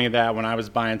saw any of that when I was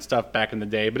buying stuff back in the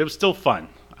day, but it was still fun.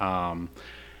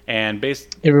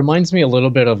 It reminds me a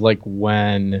little bit of like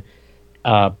when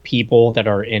people that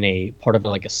are in a part of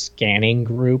like a scanning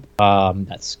group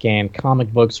that scan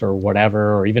comic books or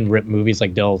whatever, or even rip movies,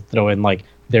 like they'll throw in like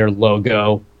their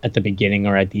logo at the beginning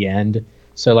or at the end.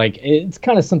 So like it's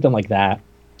kind of something like that,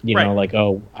 you know, like,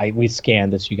 oh, we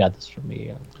scanned this, you got this from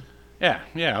me.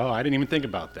 Yeah. Oh, I didn't even think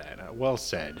about that. Well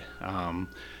said.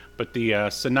 But the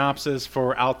synopsis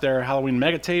for Out There Halloween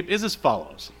Megatape is as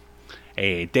follows.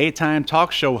 A daytime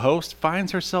talk show host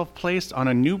finds herself placed on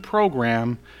a new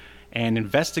program and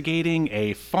investigating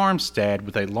a farmstead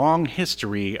with a long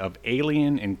history of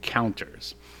alien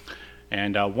encounters.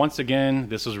 And once again,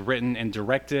 this was written and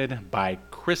directed by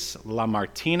Chris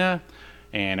LaMartina.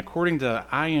 And according to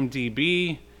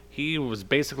IMDb, he was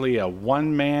basically a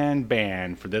one-man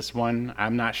band for this one.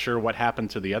 I'm not sure what happened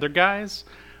to the other guys.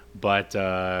 But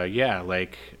yeah,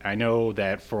 like I know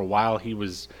that for a while he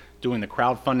was doing the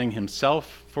crowdfunding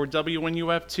himself for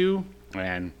WNUF2.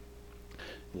 And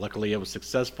luckily it was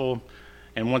successful.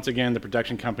 And once again, the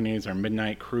production companies are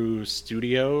Midnight Cruise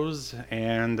Studios.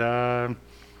 And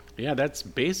yeah, that's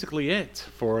basically it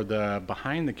for the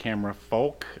behind the camera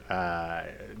folk.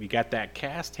 You got that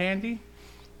cast handy?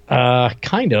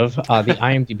 Kind of. The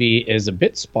IMDb is a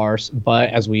bit sparse, but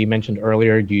as we mentioned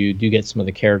earlier, you do get some of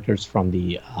the characters from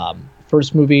the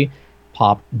first movie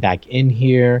pop back in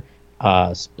here.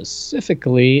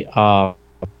 Specifically, give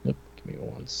me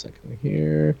 1 second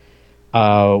here.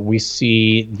 We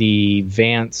see the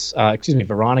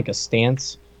Veronica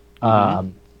Stantz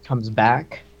comes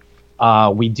back.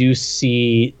 We do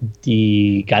see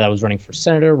the guy that was running for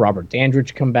senator, Robert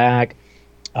Dandridge, come back.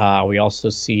 We also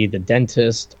see the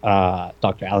dentist,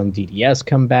 Dr. Alan DDS,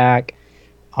 come back.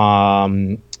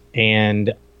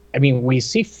 And I mean, we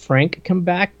see Frank come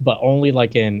back, but only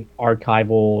like in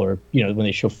archival or, you know, when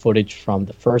they show footage from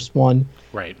the first one.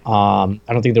 Right. I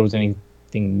don't think there was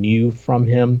anything new from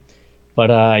him. But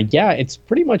yeah, it's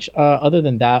pretty much, other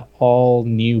than that, all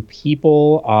new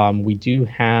people. We do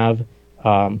have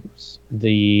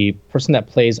the person that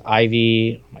plays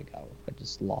Ivy. Oh my God, I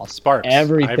just lost Sparks.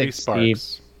 everything. Ivy Steve.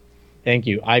 Sparks. Thank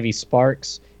you. Ivy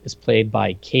Sparks is played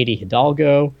by Katie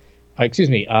Hidalgo.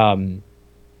 Melissa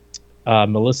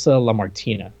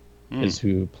LaMartina is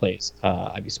who plays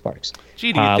Ivy Sparks.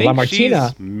 Gee, do you think LaMartina,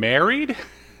 she's married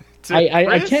to I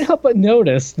Chris? can't help but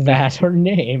notice that her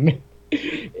name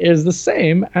is the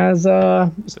same as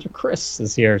Mr. Chris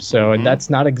is here. So and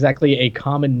that's not exactly a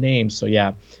common name. So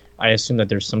yeah, I assume that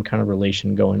there's some kind of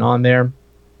relation going on there.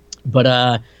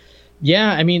 But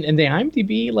yeah, I mean, in the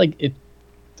IMDb, like it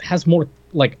has more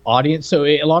like audience. So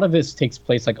a lot of this takes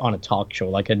place like on a talk show,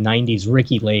 like a 90s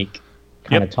Ricky Lake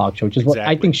kind of talk show, which is what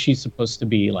I think she's supposed to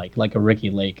be like a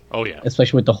Ricky Lake. Oh yeah.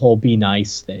 Especially with the whole Be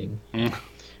Nice thing.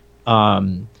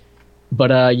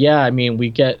 But yeah, I mean, we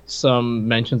get some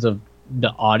mentions of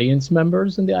the audience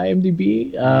members in the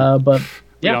IMDb. But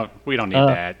yeah, we don't need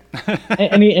that.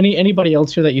 Anybody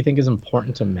else here that you think is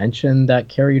important to mention that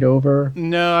carried over?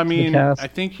 No, I mean, I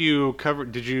think you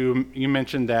covered. You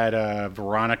mentioned that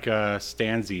Veronica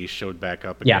Stanzi showed back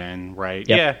up again, right?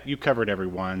 Yep. Yeah, you covered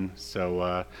everyone.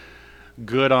 So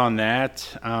good on that.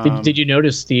 Did you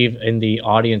notice, Steve, in the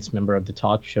audience member of the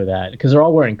talk show that because they're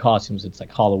all wearing costumes, it's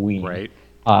like Halloween, right?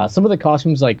 Some of the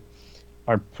costumes like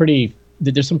are pretty.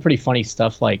 There's some pretty funny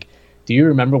stuff. Like, do you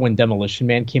remember when Demolition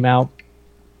Man came out?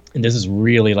 And this is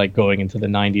really like going into the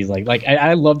 90s. Like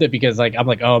I loved it because like I'm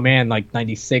like, oh man, like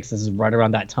 96. This is right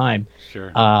around that time.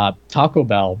 Sure. Taco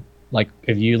Bell. Like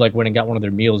if you like went and got one of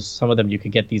their meals, some of them you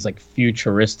could get these like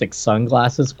futuristic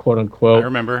sunglasses, quote unquote. I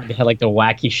remember. They had like the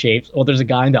wacky shapes. Oh, there's a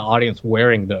guy in the audience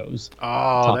wearing those.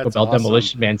 Oh, Taco that's Bell awesome.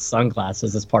 Demolition Man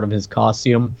sunglasses as part of his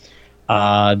costume.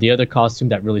 The other costume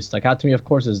that really stuck out to me, of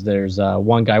course, is there's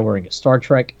one guy wearing a Star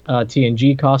Trek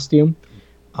TNG costume.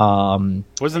 Wasn't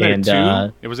there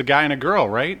two? It was a guy and a girl,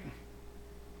 right?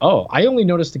 Oh, I only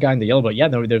noticed the guy in the yellow, but yeah,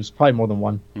 there's probably more than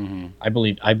one. Mm-hmm. I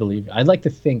believe. I'd like to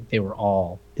think they were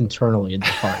all internally in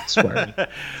their hearts wearing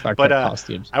Star Trek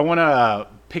costumes. I want to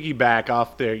piggyback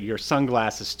off your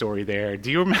sunglasses story there.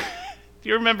 Do you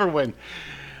remember when,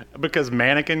 because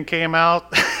Mannequin came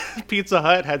out, Pizza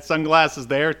Hut had sunglasses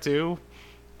there too?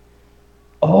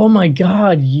 Oh my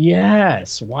God,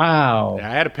 yes! Wow. Yeah,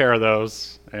 I had a pair of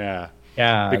those. Yeah,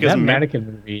 Yeah, because that mannequin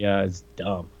movie is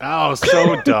dumb. oh,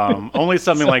 so dumb. Only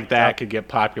something So like dumb. that could get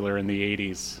popular in the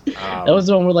 '80s. That was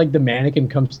the one where like the mannequin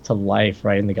comes to life,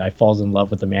 right? And the guy falls in love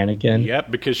with the mannequin.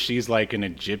 Yep, because she's like an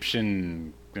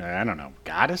Egyptian, I don't know,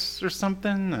 goddess or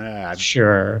something.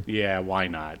 Sure. Yeah, why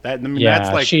not? That I mean, that's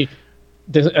Yeah, like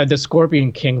the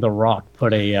Scorpion King, The Rock,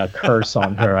 put a curse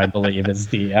on her. I believe is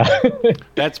the.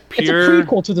 that's It's a pure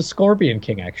prequel to the Scorpion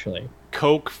King, actually.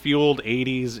 Coke fueled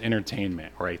 '80s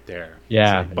entertainment right there. It's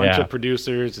Yeah, like a bunch yeah. of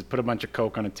producers just put a bunch of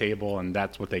Coke on a table, and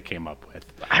that's what they came up with.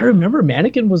 I remember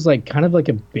Mannequin was like kind of like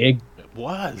a big It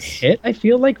was. hit. I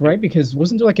feel like, right, because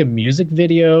wasn't there like a music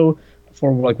video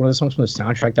for like one of the songs from the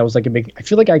soundtrack that was like a big? I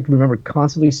feel like I remember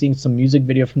constantly seeing some music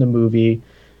video from the movie,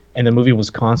 and the movie was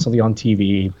constantly on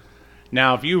TV.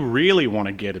 Now, if you really want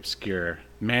to get obscure,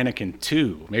 Mannequin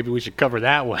 2, maybe we should cover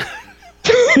that one.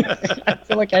 I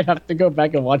feel like I'd have to go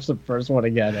back and watch the first one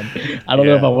again, and I don't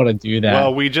know if Yeah. I want to do that.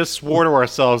 Well, we just swore to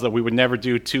ourselves that we would never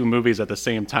do two movies at the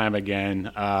same time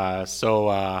again. I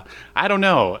don't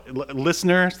know,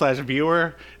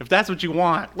 listener/viewer, if that's what you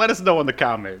want, let us know in the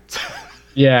comments.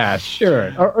 Yeah,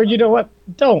 sure. Or you know what?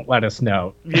 Don't let us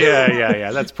know.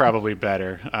 Yeah. That's probably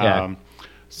better. Yeah.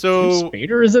 So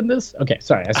Spader is in this? Okay,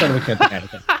 sorry. I started looking at the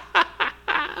mannequin.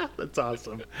 that's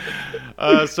awesome.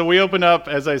 So we open up,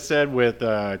 as I said, with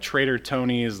Trader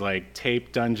Tony's like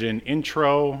tape dungeon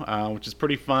intro, which is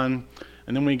pretty fun,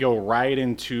 and then we go right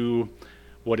into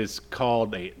what is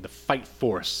called the Fight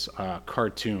Force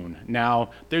cartoon.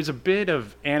 Now, there's a bit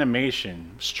of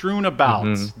animation strewn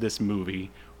about this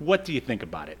movie. What do you think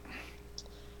about it?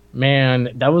 Man,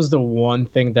 that was the one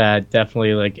thing that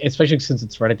definitely, like, especially since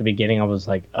it's right at the beginning, I was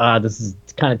like, this is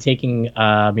kind of taking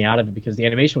me out of it because the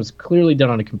animation was clearly done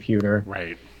on a computer.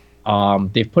 Right.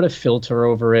 They've put a filter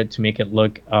over it to make it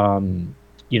look, like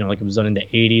it was done in the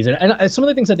 80s. And some of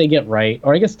the things that they get right,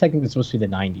 or I guess technically it's supposed to be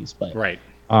the 90s, but Right.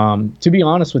 to be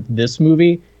honest with this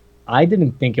movie, I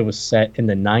didn't think it was set in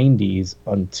the 90s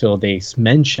until they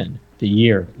mentioned the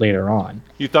year later on.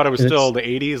 You thought it was 'Cause still the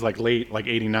 80s, like late, like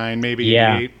 89 maybe,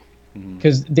 Yeah. 88?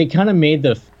 Because they kind of made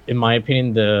in my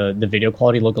opinion, the video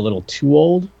quality look a little too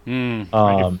old.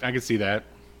 I can see that.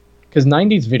 Because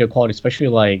 90s video quality, especially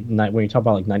like when you talk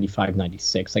about like 95,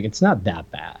 96, like it's not that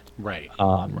bad. Right.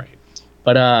 Um, right.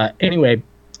 But anyway,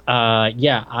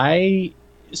 yeah,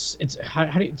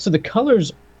 so the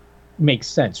colors make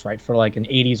sense, right? For like an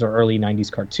 80s or early 90s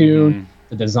cartoon,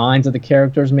 the designs of the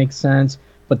characters make sense,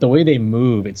 but the way they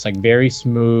move, it's like very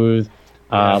smooth.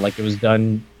 Like it was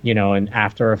done, in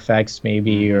After Effects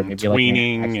maybe, or maybe like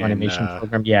Tweening an actual and, animation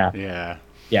program. Yeah. Yeah.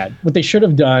 Yeah. What they should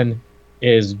have done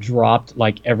is dropped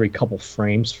like every couple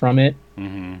frames from it,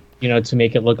 to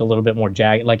make it look a little bit more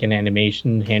jagged, like an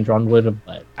animation hand drawn would have.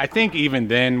 But I think even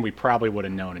then we probably would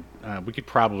have known it. We could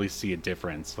probably see a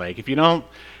difference. Like if you don't,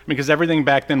 because everything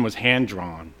back then was hand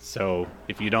drawn. So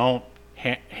if you don't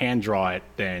hand draw it,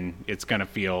 then it's gonna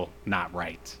feel not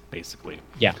right, basically.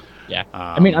 yeah.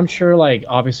 I mean, I'm sure, like,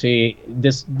 obviously,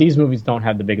 these movies don't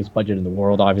have the biggest budget in the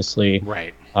world, obviously.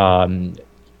 Right.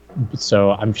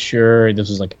 So I'm sure this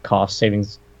was like a cost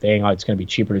savings thing. It's going to be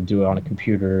cheaper to do it on a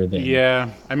computer than. Yeah.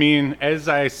 I mean, as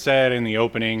I said in the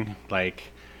opening, like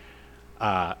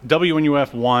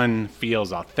WNUF1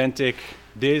 feels authentic.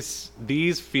 These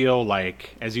feel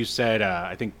like, as you said,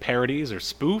 I think parodies or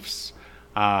spoofs.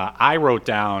 I wrote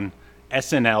down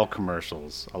SNL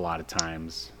commercials a lot of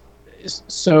times.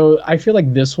 So I feel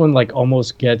like this one like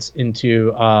almost gets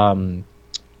into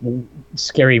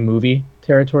scary movie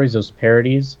territories. Those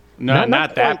parodies. No,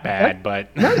 not that bad,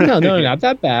 but No, not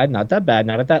that bad. Not that bad.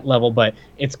 Not at that level. But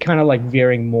it's kind of like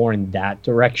veering more in that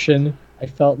direction. I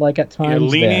felt like at times. you're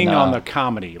leaning than, on the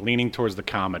comedy, leaning towards the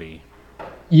comedy.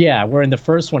 Yeah, where in the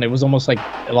first one, it was almost like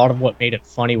a lot of what made it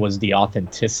funny was the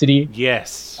authenticity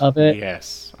Yes. of it.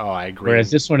 Yes. Oh, I agree.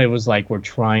 Whereas this one, it was like we're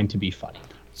trying to be funny.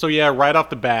 So yeah, right off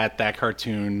the bat, that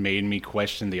cartoon made me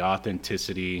question the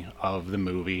authenticity of the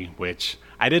movie, which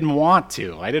I didn't want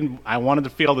to. I wanted to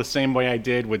feel the same way I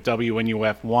did with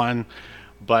WNUF1,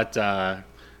 but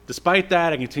despite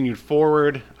that, I continued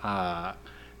forward.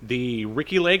 The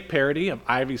Ricky Lake parody of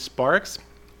Ivy Sparks,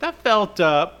 that felt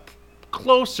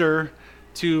closer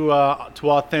to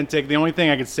authentic. The only thing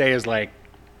I could say is like,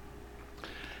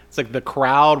 it's like the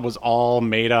crowd was all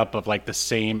made up of like the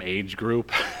same age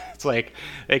group. It's like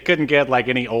they couldn't get like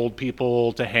any old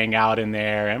people to hang out in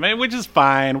there. I mean, which is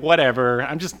fine, whatever.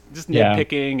 I'm just Yeah.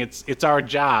 nitpicking. It's our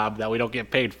job that we don't get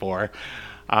paid for.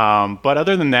 But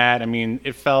other than that, I mean,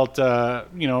 it felt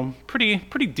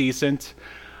pretty decent.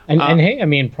 And hey, I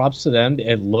mean, props to them.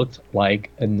 It looked like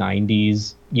a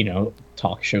 '90s,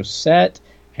 talk show set.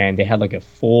 and they had like a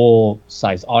full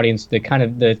size audience, the kind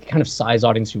of size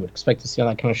audience you would expect to see on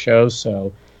that kind of show.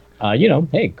 So,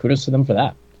 hey, kudos to them for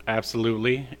that.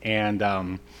 Absolutely.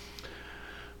 And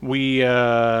we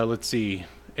let's see.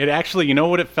 It actually, you know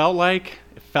what it felt like?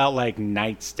 It felt like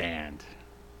Nightstand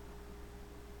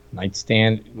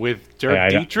Nightstand. with Dirk Yeah,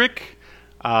 Dietrich,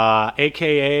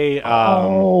 aka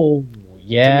Oh, Timothy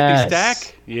yes.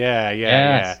 Stack. Yeah,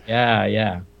 Yes.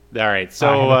 Yeah. All right. I So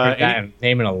haven't heard that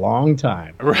name in a long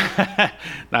time.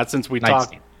 not since we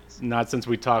talked. Nightstand. Not since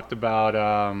we talked about.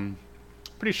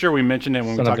 Pretty sure we mentioned it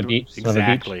when we Son of talked the about Beach. Son of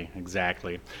the Beach.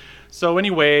 exactly. So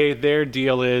anyway, their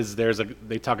deal is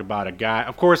they talk about a guy.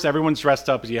 Of course, everyone's dressed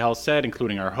up as Yahel said,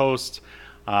 including our host.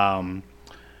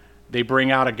 They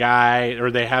bring out a guy,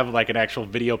 or they have like an actual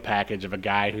video package of a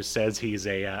guy who says he's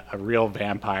a real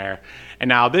vampire. And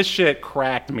now this shit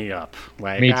cracked me up.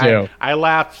 Like, Me too. I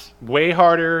laughed way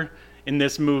harder in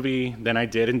this movie than I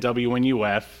did in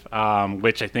WNUF,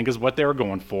 which I think is what they were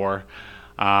going for.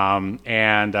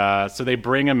 So they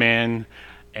bring him in,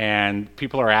 and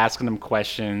people are asking him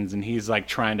questions, and he's like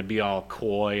trying to be all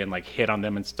coy and like hit on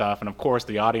them and stuff. And of course,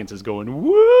 the audience is going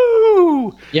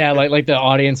woo. Yeah, like the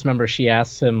audience member, she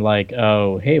asks him like,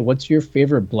 "Oh, hey, what's your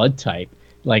favorite blood type?"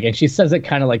 Like, and she says it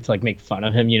kind of like to like make fun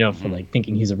of him, for like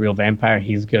thinking he's a real vampire.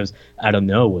 He goes, "I don't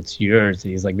know, what's yours?"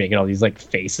 And he's like making all these like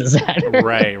faces at her.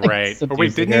 Right. like, Or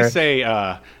wait, didn't her. he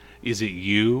say, "Is it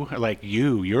you?" Like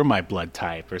you're my blood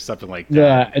type, or something like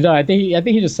that. No, I think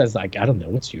he just says like, "I don't know,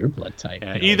 what's your blood type?"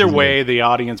 Yeah, You know, either he's way, the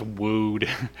audience wooed,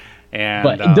 and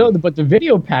But the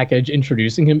video package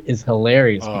introducing him is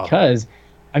hilarious because,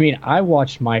 I mean, I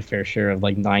watched my fair share of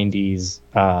like '90s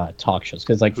talk shows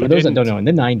because, like, for Who those that didn't? don't know, in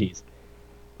the '90s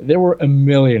there were a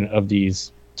million of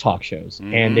these talk shows,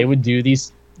 and they would do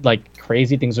these like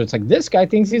crazy things where it's like this guy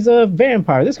thinks he's a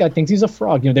vampire, this guy thinks he's a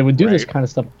frog. They would do this Right. kind of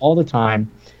stuff all the time,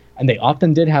 and they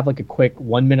often did have like a quick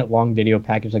 1 minute long video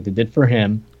package like they did for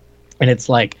him, and it's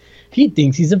like he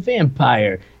thinks he's a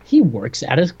vampire. He works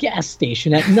at a gas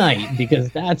station at night because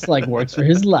that's like works for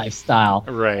his lifestyle.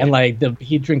 Right. And like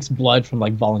he drinks blood from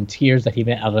like volunteers that he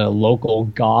met at a local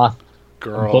goth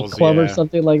girls, book club or yeah.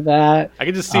 something like that. I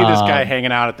could just see this guy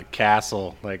hanging out at the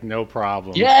castle, like no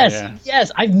problem. Yes, Yeah.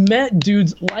 yes, I've met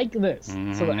dudes like this. So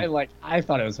Mm-hmm. I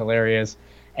thought it was hilarious,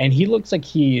 and he looks like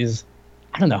he's,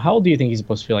 I don't know, how old do you think he's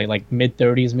supposed to feel like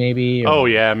mid-30s maybe? Oh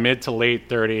yeah, mid to late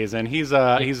 30s, and he's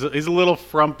a little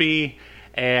frumpy,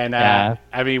 and Yeah.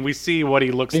 I mean we see what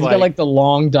he looks He's like. got like the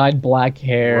long dyed black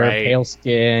hair, Right. pale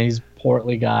skin. He's a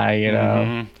portly guy,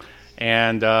 Mhm.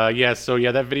 And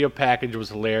that video package was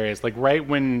hilarious. Like right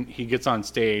when he gets on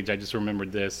stage, I just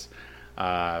remembered this.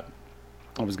 I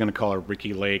was gonna call her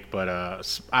Ricky Lake, but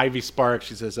Ivy Sparks.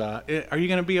 She says, "Are you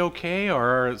gonna be okay?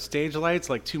 Or are stage lights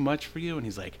like too much for you?" And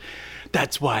he's like,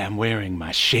 "That's why I'm wearing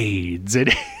my shades."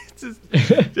 And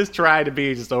just try to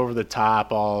be just over the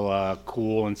top, all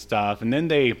cool and stuff. And then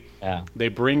they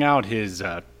bring out his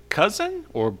cousin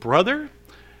or brother.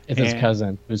 It's his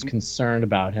cousin who's concerned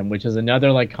about him, which is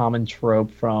another like common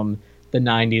trope from the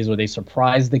 '90s where they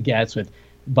surprise the guests with,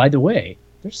 "By the way,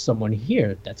 there's someone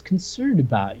here that's concerned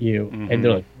about you," and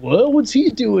they're like, "What? What's he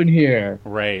doing here?"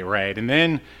 Right. And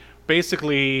then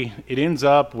basically it ends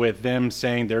up with them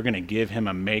saying they're going to give him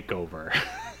a makeover.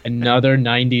 Another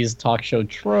 '90s talk show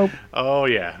trope. Oh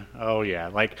yeah.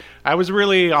 Like I was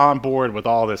really on board with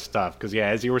all this stuff because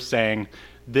as you were saying,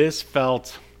 this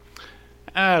felt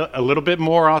a little bit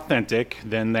more authentic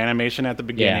than the animation at the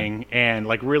beginning, and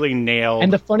like really nailed.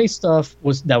 And the funny stuff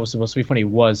that was supposed to be funny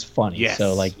was funny. Yes.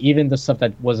 So like even the stuff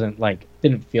that wasn't like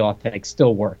didn't feel authentic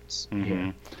still works.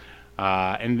 here.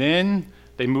 And then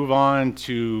they move on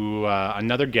to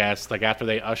another guest. Like after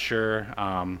they usher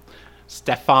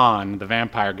Stefan, the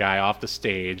vampire guy, off the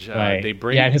stage, Right. they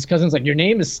bring. Yeah, and his cousin's like, "Your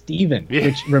name is Steven," Yeah.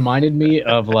 which reminded me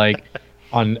of like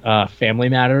on Family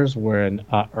Matters when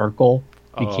Urkel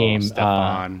became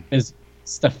Stefan. is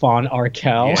Stefan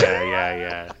Arkell.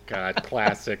 Yeah. God,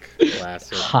 classic.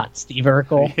 Hot Steve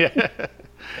Urkel.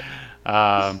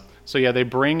 So they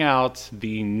bring out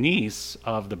the niece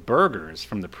of the Burgers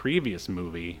from the previous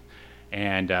movie,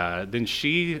 and then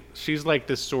she's like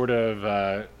this sort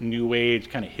of new age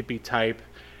kind of hippie type,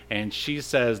 and she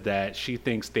says that she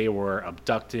thinks they were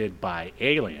abducted by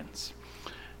aliens.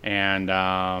 And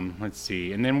let's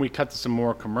see, and then we cut to some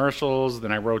more commercials.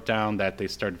 Then I wrote down that they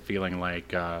started feeling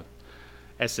like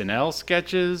SNL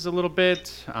sketches a little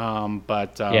bit,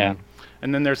 Yeah.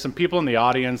 And then there's some people in the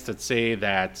audience that say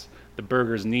that the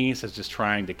Burgers' niece is just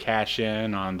trying to cash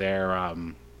in on their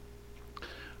on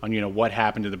what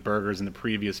happened to the Burgers in the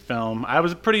previous film. I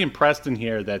was pretty impressed in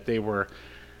here that they were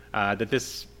that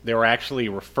this they were actually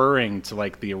referring to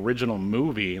like the original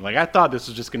movie. Like I thought this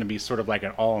was just going to be sort of like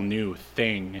an all new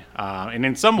thing, and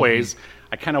in some ways,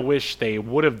 I kind of wish they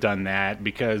would have done that,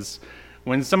 because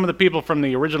when some of the people from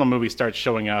the original movie start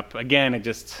showing up again, it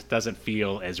just doesn't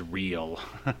feel as real.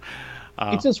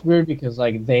 It's just weird because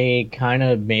like they kind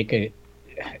of make a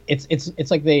it's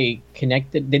like they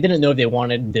connected. They didn't know if they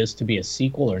wanted this to be a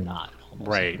sequel or not. Almost,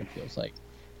 Right. It feels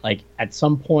like at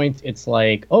some point it's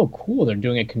like, oh cool, they're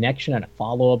doing a connection and a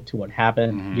follow up to what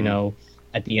happened,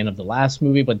 at the end of the last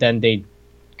movie. But then they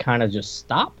kind of just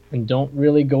stop and don't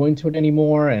really go into it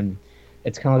anymore. And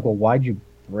it's kind of like, well, why'd you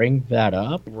bring that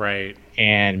up? Right.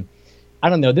 And I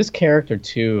don't know, this character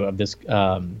too of this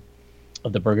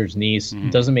of the burger's niece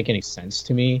doesn't make any sense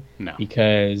to me. No.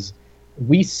 Because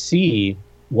we see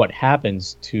what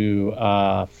happens to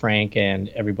Frank and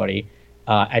everybody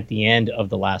at the end of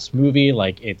the last movie.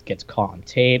 Like it gets caught on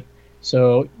tape,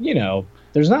 so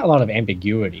there's not a lot of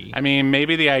ambiguity. I mean,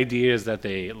 maybe the idea is that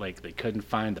they couldn't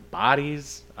find the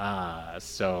bodies.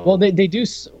 So Well, they do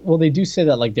say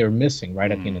that like they were missing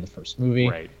right at the end of the first movie,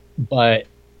 right. But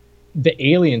the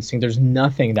aliens thing, there's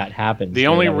nothing that happens. The there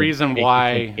only that would reason make you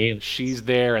why think aliens. she's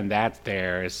there and that's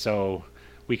there is so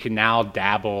we can now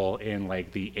dabble in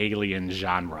like the alien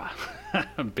genre,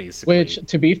 basically. Which,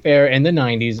 to be fair, in the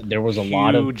 '90s there was a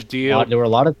lot of Huge deal. there were a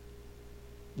lot of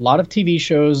TV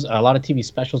shows, a lot of TV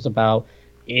specials about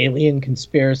alien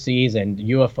conspiracies and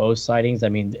UFO sightings. I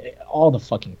mean, all the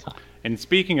fucking time. And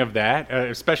speaking of that,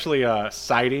 especially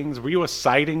sightings, were you a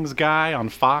sightings guy on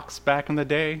Fox back in the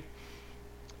day?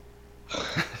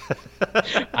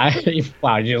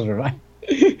 Wow, you just remind.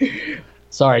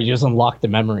 Sorry, you just unlocked the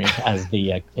memory, as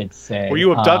the kids say. Were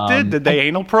you abducted? Did they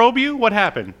anal probe you? What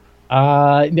happened?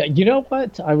 You know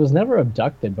what? I was never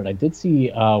abducted, but I did see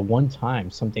one time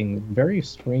something very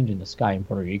strange in the sky in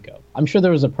Puerto Rico. I'm sure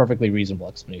there was a perfectly reasonable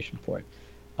explanation for it.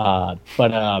 No,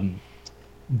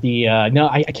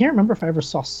 I can't remember if I ever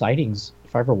saw sightings,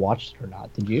 if I ever watched it or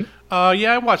not. Did you?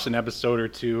 Yeah, I watched an episode or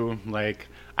two. Like,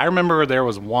 I remember there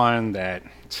was one that,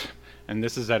 and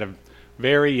this is at a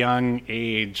very young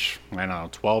age, I don't know,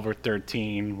 12 or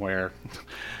 13, where,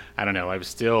 I don't know, I was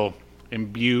still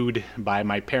imbued by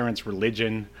my parents'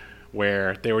 religion,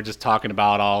 where they were just talking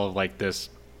about all of like this,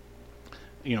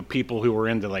 people who were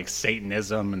into like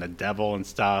Satanism and the devil and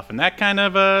stuff, and that kind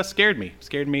of scared me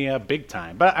big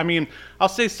time. But I mean, I'll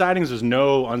say Sightings was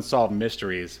no unsolved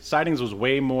mysteries. Sightings was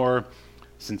way more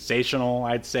sensational,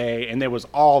 I'd say, and it was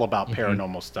all about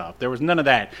paranormal stuff. There was none of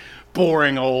that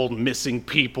boring old missing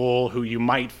people who you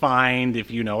might find if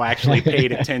actually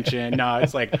paid attention. No,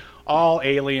 it's like all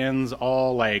aliens,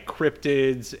 all like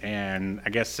cryptids, and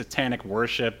I guess satanic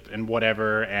worship and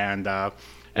whatever. And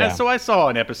so I saw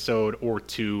an episode or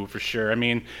two for sure. I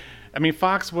mean,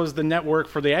 Fox was the network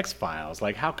for the X-Files.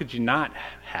 Like, how could you not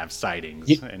have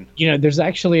sightings? There's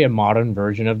actually a modern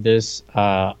version of this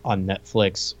on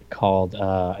Netflix called,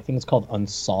 I think it's called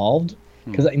Unsolved.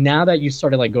 Because now that you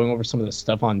started like going over some of the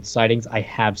stuff on sightings, I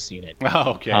have seen it.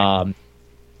 Oh, okay.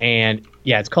 And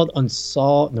yeah, it's called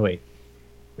Unsolved. No, wait.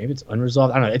 Maybe it's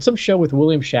Unresolved. I don't know. It's some show with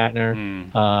William Shatner,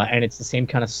 and it's the same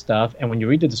kind of stuff. And when you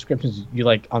read the descriptions, you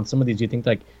like on some of these, you think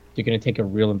like you're going to take a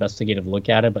real investigative look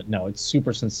at it, but no, it's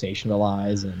super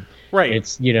sensationalized, and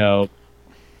it's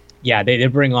they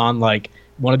bring on like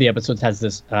one of the episodes has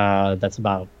this that's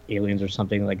about aliens or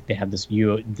something. Like they have this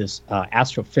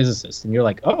astrophysicist, and you're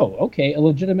like, oh, okay, a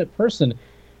legitimate person.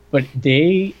 But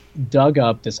they dug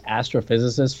up this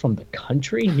astrophysicist from the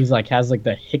country. He's like has like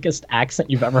the hickest accent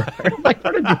you've ever heard. Like,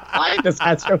 where did you find this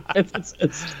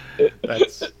astrophysicist?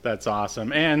 That's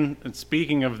awesome. And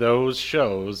speaking of those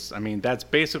shows, I mean, that's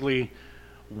basically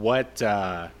what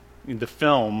the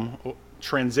film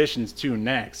transitions to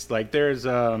next. Like, there's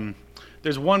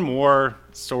one more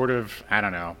sort of, I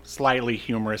don't know, slightly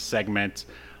humorous segment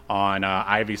on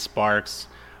Ivy Sparks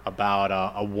about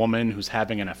a woman who's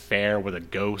having an affair with a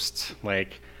ghost.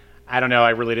 Like, I don't know,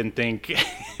 I really didn't think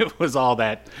it was all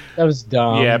that. That was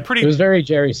dumb. Yeah, pretty. It was very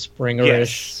Jerry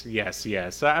Springer-ish.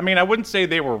 Yes. I mean, I wouldn't say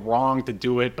they were wrong to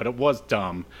do it, but it was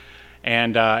dumb.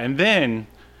 And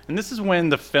this is when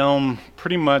the film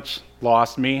pretty much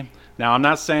lost me. Now, I'm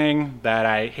not saying that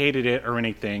I hated it or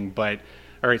anything, but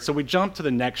all right, so we jump to the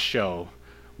next show,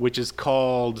 which is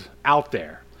called Out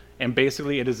There. And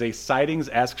basically, it is a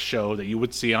sightings-esque show that you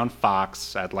would see on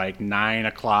Fox at like 9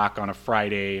 o'clock on a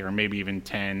Friday, or maybe even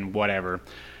 10, whatever.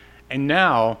 And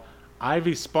now,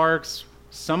 Ivy Sparks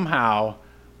somehow,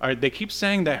 they keep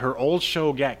saying that her old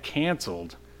show got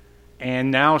canceled,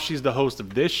 and now she's the host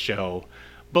of this show.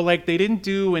 But like, they didn't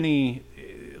do any,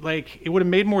 like, it would have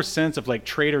made more sense if like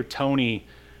Trader Tony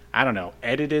I don't know,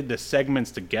 edited the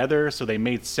segments together so they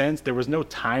made sense. There was no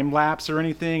time lapse or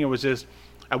anything. It was just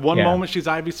at one moment she's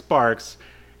Ivy Sparks,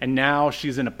 and now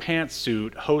she's in a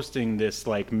pantsuit hosting this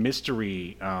like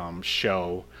mystery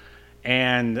show.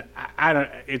 And I don't.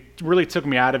 It really took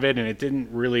me out of it, and it didn't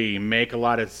really make a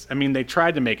lot of. I mean, they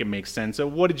tried to make it make sense. So,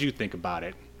 what did you think about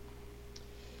it?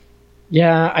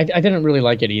 Yeah, I didn't really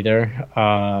like it either.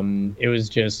 It was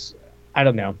just, I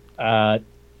don't know.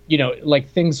 Like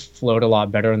things flowed a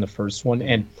lot better in the first one,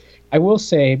 and I will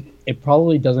say it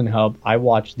probably doesn't help. I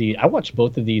watched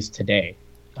both of these today,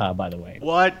 by the way.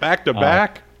 What, back to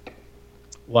back?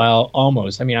 Well,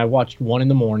 almost. I mean, I watched one in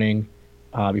the morning,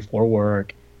 before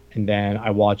work, and then I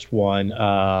watched one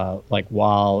like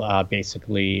while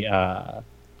basically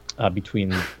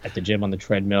between at the gym on the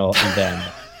treadmill, and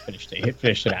then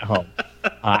finished it at home.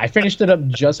 I finished it up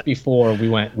just before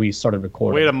we started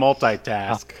recording. Way to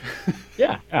multitask.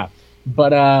 Yeah.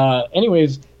 But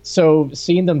anyways, so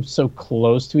seeing them so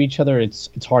close to each other, it's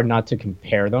hard not to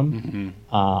compare them.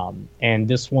 And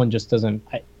this one just doesn't.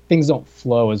 Things don't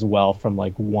flow as well from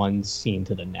like one scene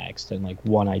to the next and like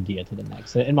one idea to the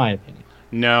next, in my opinion.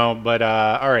 No, but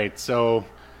all right. So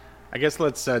I guess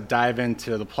let's dive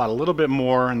into the plot a little bit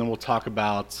more, and then we'll talk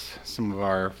about some of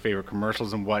our favorite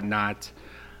commercials and whatnot.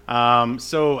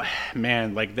 So,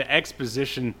 man, like the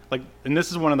exposition, like, and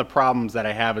this is one of the problems that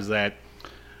I have is that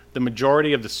the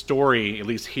majority of the story, at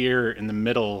least here in the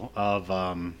middle of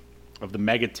the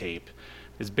mega tape,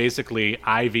 is basically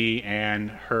Ivy and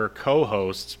her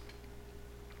co-host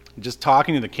just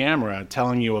talking to the camera,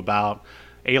 telling you about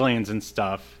aliens and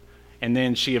stuff, and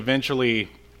then she eventually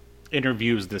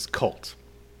interviews this cult.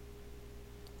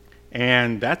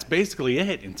 And that's basically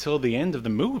it until the end of the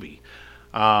movie.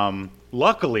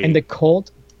 Luckily... And the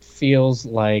cult feels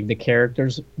like the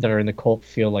characters that are in the cult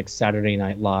feel like Saturday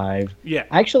Night Live. Yeah.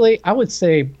 Actually, I would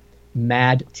say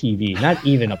Mad TV, not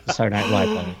even up to Saturday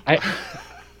Night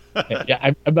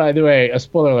Live. By the way, a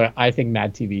spoiler alert, I think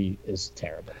Mad TV is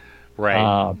terrible.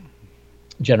 Right.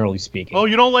 Generally speaking. Oh,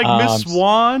 you don't like Miss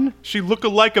Swan? She looked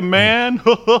like a man?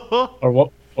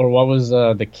 Or what was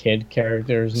the kid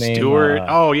character's name? Stuart.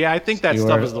 Oh, yeah, I think that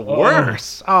stuff is the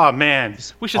worst. Oh, man.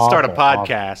 We should start a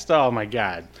podcast. Oh, my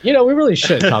God. We really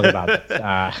should talk about it.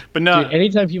 But no. Dude,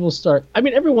 anytime people start... I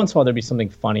mean, every once in a while there'd be something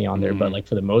funny on there, but like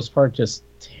for the most part, just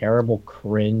terrible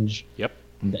cringe. Yep.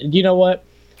 You know what?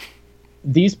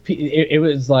 It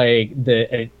was like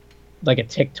like a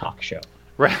TikTok show.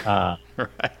 Right.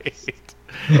 Right.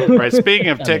 Speaking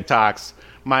of TikToks,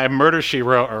 my Murder, She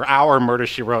Wrote, or our Murder,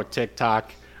 She Wrote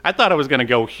TikTok, I thought it was going to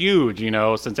go huge,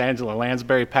 since Angela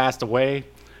Lansbury passed away.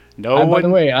 By the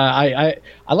way, I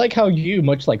like how you,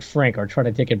 much like Frank, are trying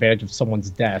to take advantage of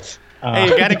someone's death. Hey,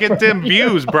 you got to get them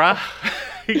views, bruh.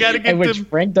 You got to get which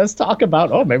Frank does talk about,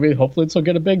 hopefully this will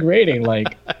get a big rating.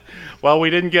 Like, well, we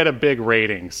didn't get a big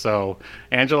rating, so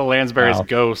Angela Lansbury's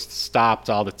ghost stopped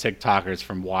all the TikTokers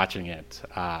from watching it.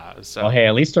 Well, hey,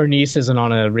 at least our niece isn't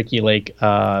on a Ricky Lake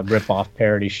rip-off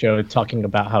parody show talking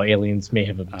about how aliens may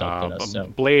have abducted us. So.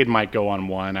 Blade might go on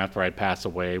one after I pass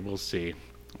away. We'll see.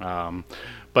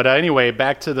 But anyway,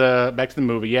 back to the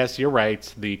movie. Yes, you're right.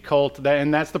 The cult,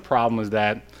 and that's the problem, is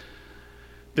that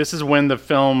this is when the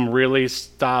film really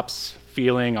stops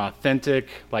feeling authentic.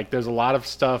 Like, there's a lot of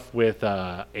stuff with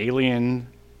Alien,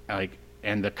 like,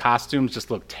 and the costumes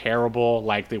just look terrible.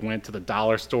 Like, they went to the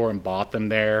dollar store and bought them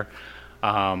there.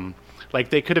 Like,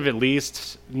 they could have at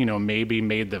least, maybe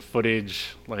made the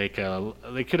footage like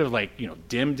they could have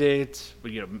dimmed it,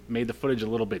 made the footage a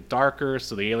little bit darker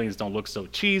so the aliens don't look so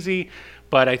cheesy.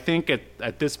 But I think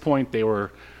at this point they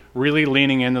were really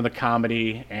leaning into the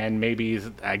comedy and maybe,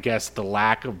 I guess, the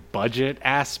lack of budget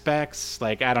aspects.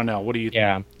 Like, I don't know. What do you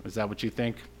think? Is that what you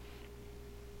think?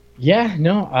 Yeah,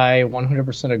 no, I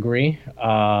 100% agree.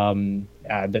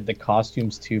 The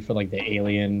costumes, too, for, like, the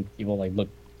alien people, like, look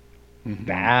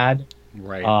bad.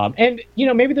 Right. And,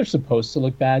 maybe they're supposed to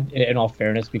look bad, in all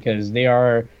fairness, because they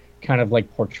are kind of, like,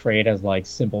 portrayed as, like,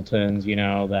 simpletons,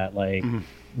 that, like,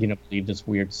 believe this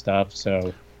weird stuff,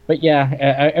 so... But yeah,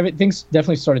 everything's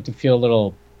definitely started to feel a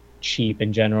little cheap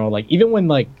in general. Like, even when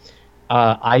like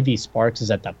Ivy Sparks is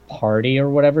at the party or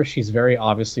whatever, she's very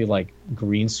obviously like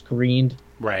green screened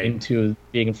into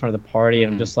being in front of the party,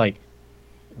 and I'm just like,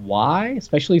 why?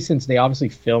 Especially since they obviously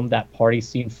filmed that party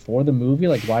scene for the movie.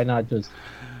 Like, why not just?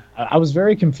 I was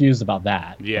very confused about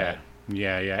that. Yeah,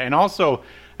 and also,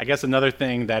 I guess another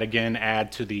thing that again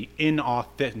add to the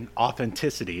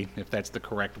inauthenticity, if that's the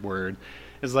correct word,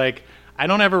 is like, I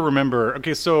don't ever remember.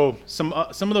 Okay, so some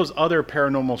of those other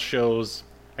paranormal shows,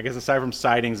 I guess aside from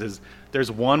Sightings, there's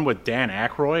one with Dan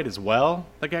Aykroyd as well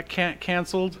that got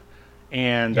canceled,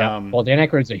 And Yeah. Well, Dan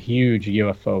Aykroyd's a huge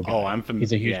UFO guy. oh, I'm familiar.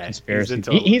 He's a huge Yeah, conspiracy.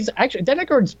 into. He's actually Dan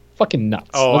Aykroyd's fucking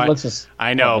nuts. Oh, Let's just.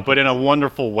 I know, like but it. in a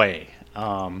wonderful way.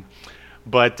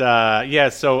 But yeah,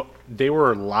 so they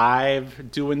were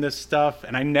live doing this stuff,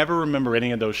 and I never remember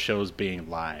any of those shows being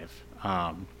live.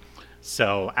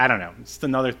 So I don't know. It's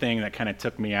another thing that kind of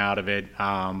took me out of it.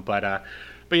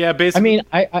 But yeah, I basically. mean,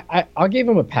 I'll give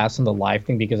him a pass on the live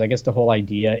thing because I guess the whole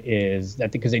idea is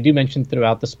that because they do mention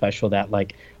throughout the special that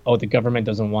like, oh, the government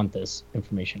doesn't want this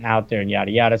information out there and yada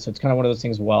yada. So it's kind of one of those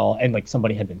things. Well, and like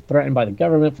somebody had been threatened by the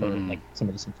government for like some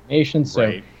of this information. So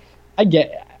Right.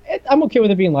 I'm okay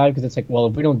with it being live because it's like, well,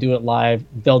 if we don't do it live,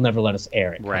 they'll never let us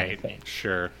air it. Kind Right. of thing.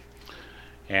 Sure.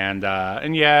 And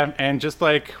yeah, and just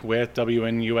like with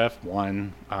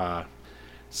WNUF1,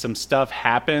 some stuff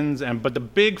happens, but the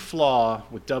big flaw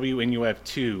with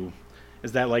WNUF2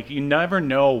 is that like you never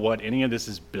know what any of this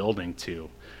is building to.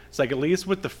 It's like at least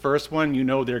with the first one, you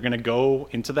know they're gonna go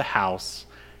into the house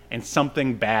and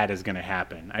something bad is gonna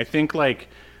happen. I think like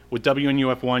with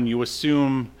WNUF1, you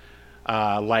assume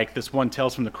like this one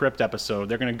Tales from the Crypt episode,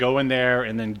 they're gonna go in there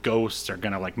and then ghosts are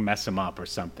gonna like mess them up or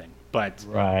something. But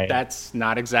Right. that's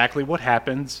not exactly what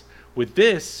happens. With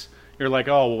this, you're like,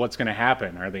 oh, well, what's gonna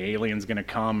happen? Are the aliens gonna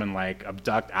come and like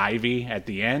abduct Ivy at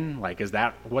the end? Like, is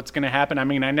that what's gonna happen? I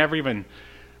mean, I never even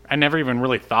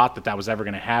really thought that was ever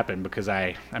gonna happen because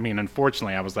I mean,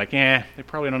 unfortunately, I was like, they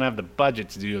probably don't have the budget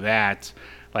to do that.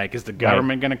 Like, is the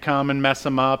government gonna come and mess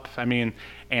them up? I mean,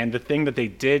 and the thing that they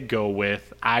did go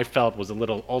with, I felt was a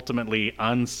little ultimately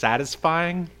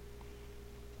unsatisfying.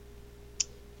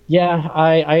 Yeah,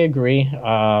 I agree.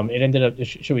 It ended up.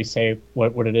 Should we say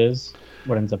what it is?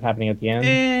 What ends up happening at the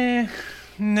end?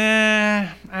 Nah,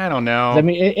 I don't know. I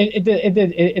mean,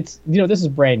 it's this is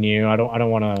brand new. I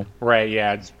don't want to. Right?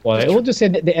 Yeah. Well, we'll just say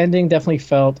that the ending definitely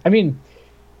felt. I mean,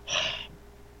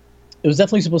 it was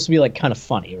definitely supposed to be like kind of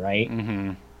funny, right?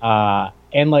 Mm-hmm.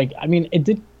 And like, I mean, it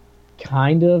did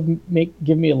kind of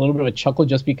give me a little bit of a chuckle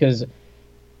just because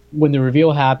when the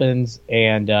reveal happens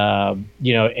and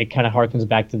it kind of harkens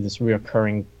back to this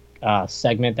reoccurring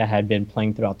segment that had been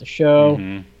playing throughout the show.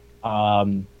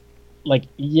 Mm-hmm. Like,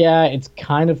 yeah, it's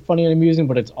kind of funny and amusing,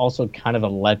 but it's also kind of a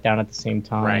letdown at the same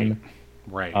time.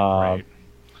 Right.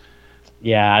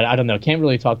 Yeah, I don't know. Can't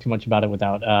really talk too much about it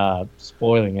without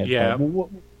spoiling it. Yeah.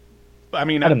 I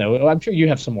mean, I don't know. I'm sure you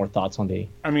have some more thoughts on the.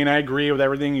 I mean, I agree with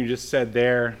everything you just said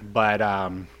there, but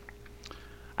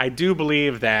I do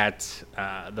believe that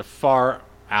the far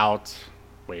out.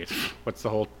 Wait, what's the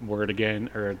whole word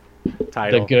again or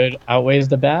title? The good outweighs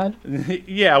the bad.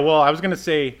 Yeah, well, I was gonna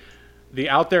say the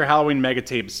Out There Halloween mega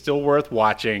tape is still worth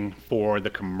watching for the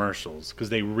commercials because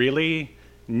they really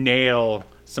nail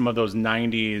some of those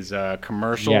 '90s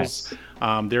commercials. Yes.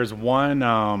 There's one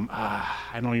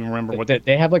I don't even remember what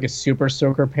They have like a Super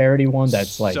Soaker parody one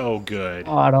that's like so good.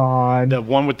 spot on. The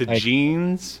one with the Like-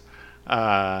 jeans.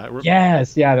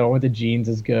 Yes, yeah, the one with the jeans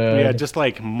is good. Yeah, just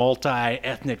like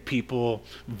multi-ethnic people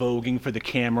voguing for the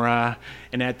camera,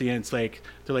 and at the end it's like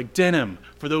they're like denim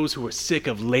for those who are sick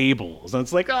of labels, and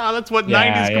it's like, oh, that's what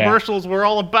 '90s commercials were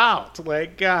all about.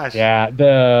 Like, gosh. Yeah,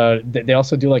 they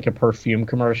also do like a perfume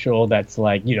commercial that's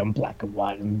like black and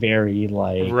white and very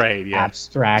like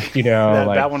abstract.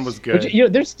 That one was good.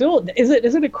 Which, there's still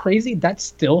isn't it crazy? That's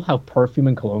still how perfume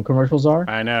and cologne commercials are.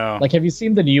 I know. Like, have you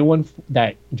seen the new one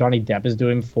that Johnny Depp is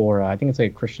doing for? I think it's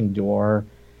like Christian Dior.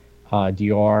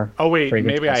 Oh wait,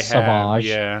 maybe I have. Sauvage.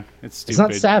 Yeah, it's stupid. It's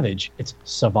not Savage. It's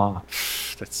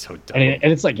Sauvage. That's so dumb. And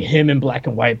it's like him in black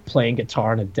and white playing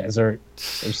guitar in a desert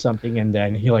or something, and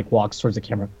then he like walks towards the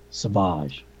camera.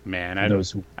 Sauvage. Man,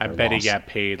 I bet he got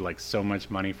paid like so much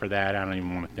money for that. I don't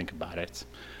even want to think about it.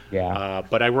 Yeah.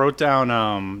 But I wrote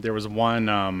down. There was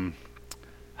one.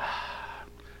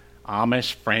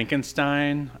 Amish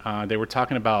Frankenstein. They were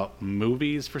talking about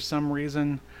movies for some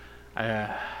reason.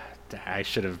 I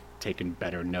should have taken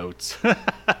better notes.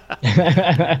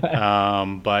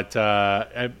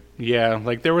 Yeah,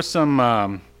 like there was some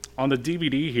on the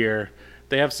DVD here.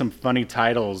 They have some funny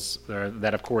titles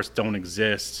that, of course, don't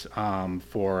exist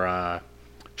for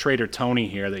Trader Tony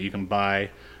here that you can buy.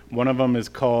 One of them is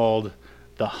called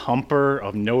The Humper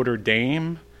of Notre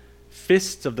Dame,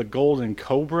 Fists of the Golden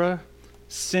Cobra,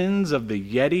 Sins of the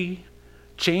Yeti,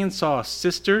 Chainsaw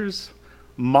Sisters,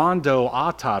 Mondo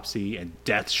Autopsy, and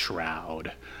Death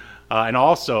Shroud. And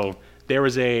also, there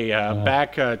was a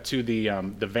back to the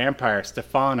vampire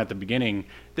Stefan at the beginning.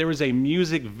 There was a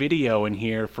music video in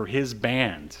here for his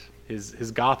band,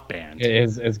 his goth band.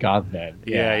 His goth band.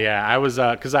 Yeah. I was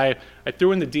because I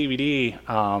threw in the DVD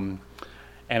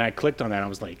and I clicked on that. And I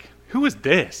was like, who is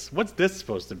this? What's this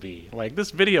supposed to be? Like,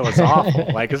 this video is awful.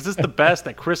 Like, is this the best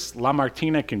that Chris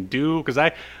LaMartina can do? Because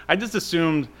I just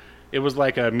assumed it was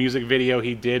like a music video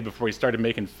he did before he started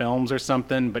making films or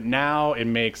something. But now it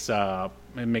makes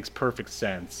perfect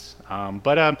sense.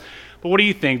 But what do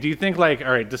you think? Do you think, like,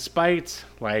 all right, despite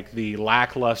like the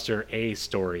lackluster A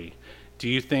story, do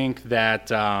you think that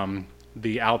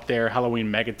the Out There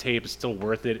Halloween mega tape is still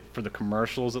worth it for the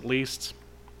commercials at least?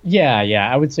 Yeah,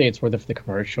 I would say it's worth it for the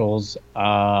commercials.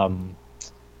 Man,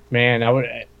 it's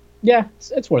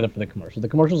worth it for the commercials. The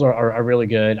commercials are really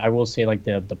good. I will say, like,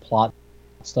 the plot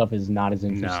stuff is not as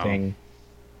interesting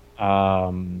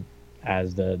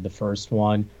as the first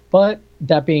one. But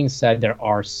that being said, there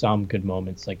are some good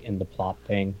moments, like, in the plot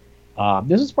thing.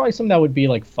 This is probably something that would be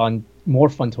like more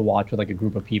fun to watch with like a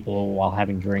group of people while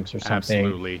having drinks or something.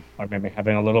 Absolutely. Or maybe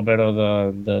having a little bit of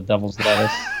the devil's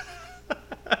lettuce.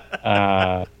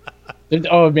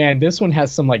 Oh man, this one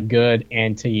has some like good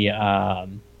anti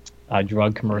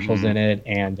drug commercials in it,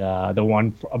 and the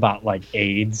one about like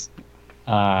AIDS,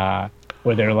 where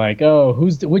they're like, oh,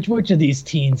 which of these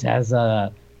teens has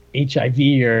HIV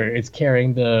or is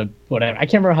carrying the whatever. I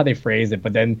can't remember how they phrase it,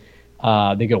 but then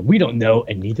they go, we don't know,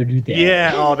 and neither do they.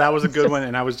 Yeah, oh, that was a good one.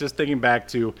 And I was just thinking back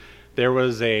to, there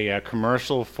was a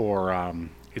commercial for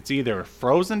it's either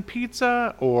frozen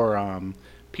pizza or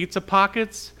Pizza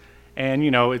Pockets. And,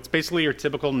 you know, it's basically your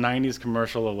typical 90s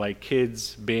commercial of, like,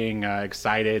 kids being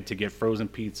excited to get frozen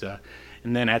pizza.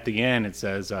 And then at the end, it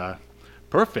says,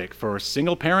 perfect for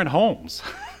single-parent homes.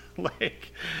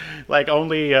 like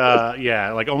only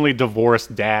only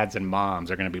divorced dads and moms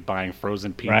are going to be buying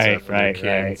frozen pizza for their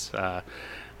kids. Right.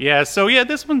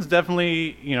 This one's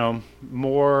definitely, you know,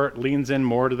 leans in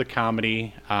more to the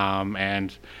comedy.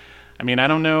 And, I mean, I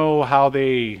don't know how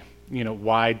why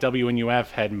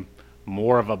WNUF had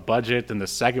more of a budget than the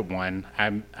second one.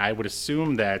 I would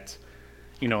assume that,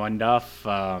 you know, enough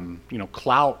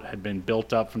clout had been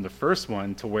built up from the first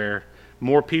one to where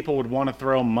more people would want to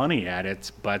throw money at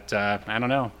it, but I don't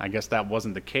know. I guess that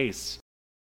wasn't the case.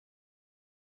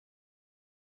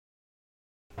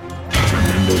 Remember,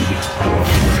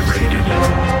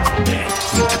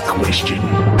 that's the question.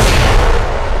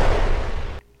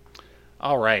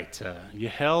 All right,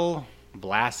 Yael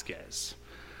Blasquez.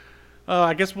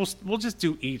 I guess we'll just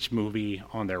do each movie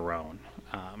on their own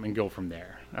and go from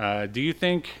there. Do you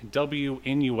think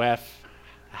WNUF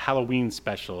Halloween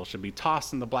special should be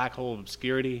tossed in the black hole of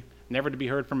obscurity, never to be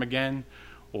heard from again,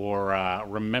 or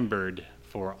remembered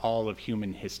for all of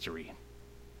human history?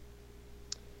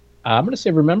 I'm going to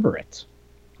say remember it.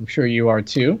 I'm sure you are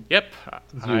too. Yep.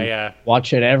 I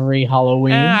watch it every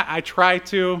Halloween. I try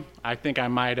to. I think I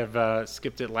might have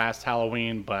skipped it last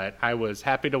Halloween, but I was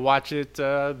happy to watch it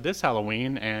this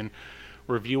Halloween and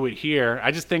review it here.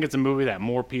 I just think it's a movie that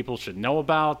more people should know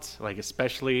about, like,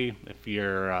 especially if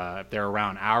they're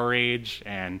around our age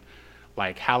and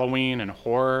like Halloween and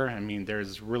horror. I mean,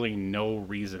 there's really no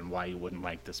reason why you wouldn't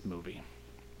like this movie.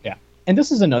 Yeah. And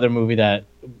this is another movie that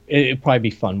it'd probably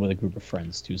be fun with a group of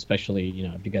friends too, especially, you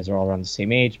know, if you guys are all around the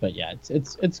same age. But yeah,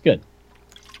 it's good.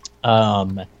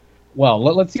 Well,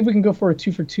 let's see if we can go for a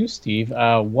 2 for 2, Steve.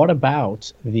 What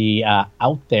about the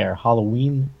Out There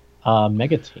Halloween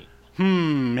mega tape?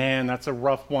 Man, that's a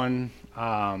rough one.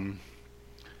 I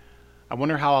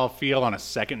wonder how I'll feel on a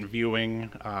second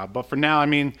viewing. But for now, I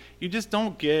mean, you just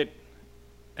don't get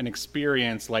an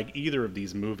experience like either of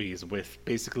these movies with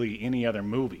basically any other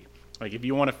movie. Like, if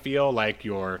you want to feel like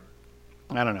you're,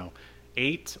 I don't know,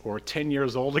 8 or 10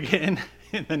 years old again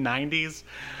in the 90s,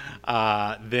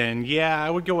 then yeah, I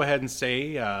would go ahead and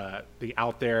say the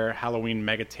Out There Halloween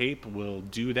mega tape will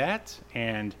do that.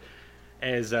 And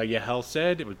as Yael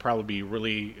said, it would probably be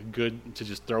really good to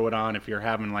just throw it on if you're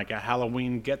having like a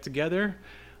Halloween get-together.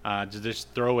 To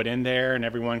just throw it in there, and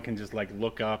everyone can just like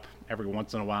look up every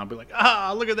once in a while and be like,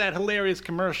 look at that hilarious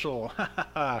commercial.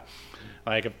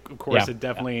 Like, of course, it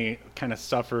definitely kind of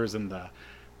suffers in the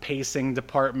pacing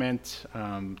department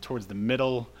towards the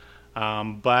middle.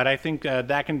 But I think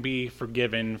that can be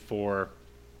forgiven for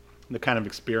the kind of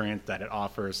experience that it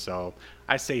offers. So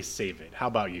I say save it. How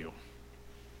about you?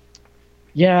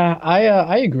 Yeah,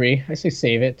 I agree. I say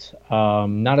save it.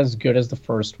 Not as good as the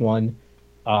first one.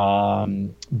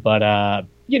 But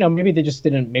you know, maybe they just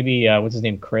didn't, maybe what's his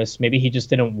name, Chris, maybe he just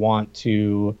didn't want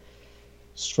to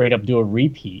straight up do a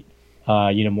repeat,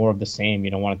 you know, more of the same,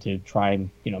 you know, wanted to try and,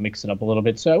 you know, mix it up a little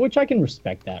bit, so, which I can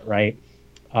respect that, right?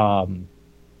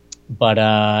 But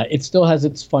it still has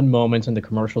its fun moments, and the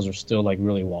commercials are still like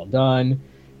really well done,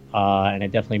 and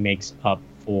it definitely makes up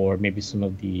for maybe some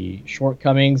of the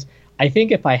shortcomings. I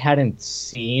think if I hadn't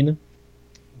seen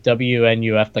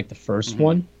WNUF like the first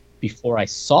one, before I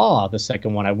saw the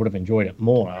second one, I would have enjoyed it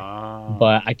more. Oh.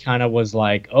 But I kind of was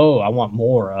like, oh, I want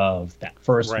more of that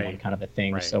first one, Right. kind of a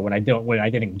thing. Right. So when I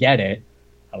didn't get it,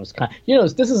 I was kind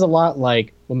of, this is a lot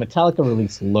like when Metallica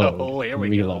released Load Oh, here and we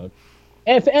Reload.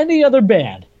 go. If any other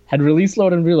band had released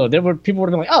Load and Reload, people would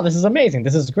have been like, oh, this is amazing,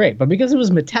 this is great. But because it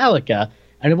was Metallica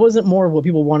and it wasn't more of what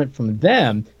people wanted from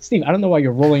them, Steve, I don't know why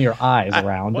you're rolling your eyes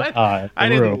around. What? The I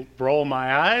room. didn't roll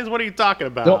my eyes. What are you talking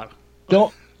about?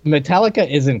 Don't. Metallica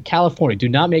is in California. Do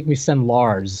not make me send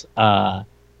Lars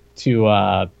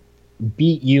to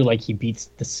beat you like he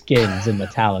beats the Skins in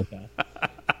Metallica.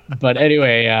 But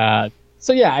anyway,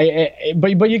 so yeah,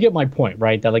 but you get my point,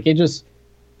 right? That like it just,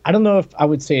 I don't know if I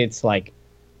would say it's like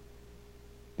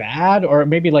bad or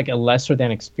maybe like a lesser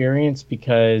than experience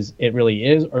because it really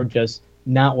is, or just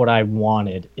not what I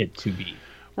wanted it to be.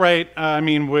 Right. I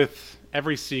mean, with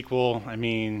every sequel, I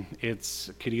mean,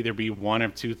 could either be one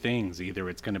of two things. Either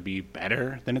it's going to be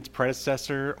better than its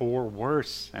predecessor or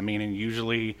worse. I mean, and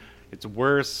usually it's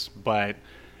worse, but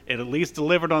it at least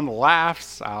delivered on the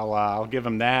laughs. I'll give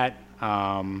them that.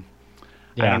 I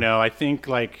don't know. I think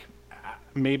like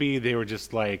maybe they were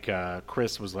just like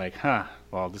Chris was like,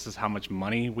 well, this is how much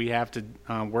money we have to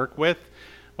work with.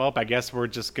 Well, I guess we're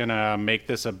just going to make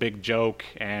this a big joke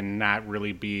and not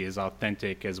really be as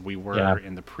authentic as we were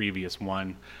in the previous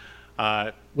one.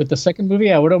 With the second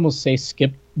movie, I would almost say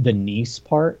skip the niece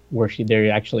part where they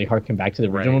actually harken back to the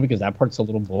original Right. because that part's a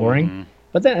little boring. Mm-hmm.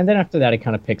 But then after that, it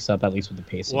kind of picks up, at least with the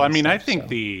pacing. Well, I and mean, I stuff, think so.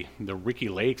 the Ricky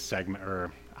Lake segment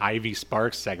or Ivy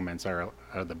Sparks segments are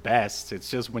the best.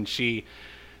 It's just when she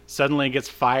suddenly gets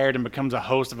fired and becomes a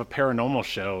host of a paranormal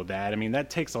show that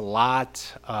takes a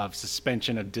lot of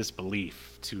suspension of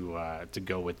disbelief to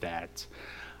go with that.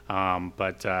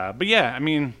 But yeah, I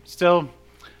mean, still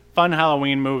fun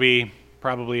Halloween movie,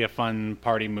 probably a fun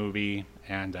party movie,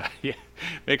 and yeah,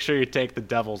 make sure you take the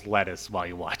devil's lettuce while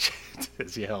you watch it,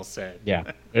 as Yael said.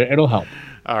 Yeah, it'll help.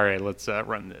 All right, let's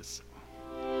run this.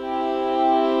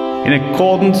 In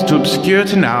accordance to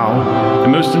Obscurity Now, the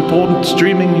most important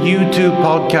streaming YouTube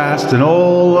podcast in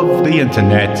all of the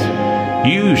internet,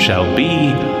 you shall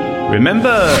be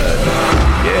remembered.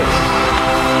 Yes.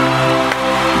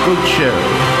 Good show.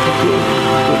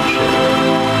 Good show.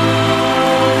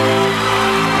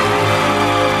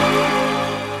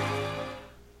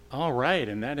 All right,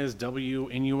 and that is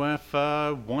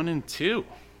WNUF 1 and 2.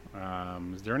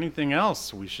 Is there anything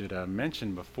else we should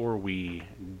mention before we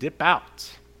dip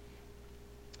out?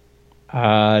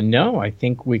 No, I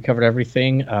think we covered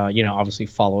everything. Obviously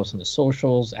follow us on the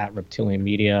socials at Reptilian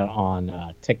Media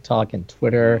on TikTok and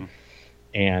Twitter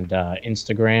and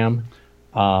Instagram.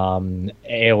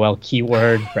 AOL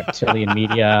keyword Reptilian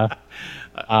Media.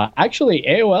 Actually,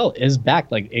 AOL is back.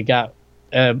 Like it got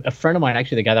a friend of mine,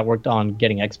 actually the guy that worked on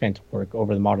getting X-Band to work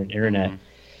over the modern internet.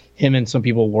 Him and some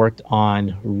people worked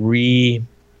on rewriting.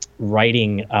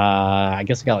 I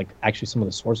guess I got like actually some of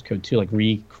the source code too, like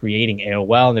recreating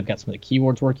AOL, and they've got some of the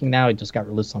keywords working now. It just got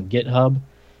released on GitHub.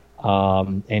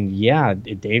 And yeah,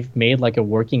 they've made like a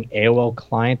working AOL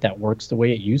client that works the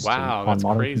way it used to. Wow, that's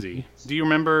crazy. Do you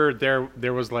remember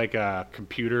there was like a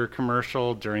computer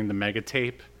commercial during the Mega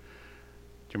Tape?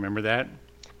 Do you remember that?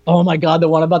 Oh my God, the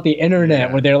one about the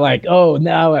internet where they're like, oh,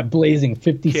 now at blazing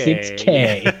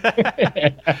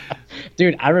 56K.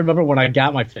 Dude, I remember when I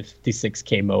got my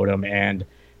 56K modem, and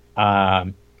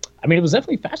it was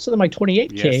definitely faster than my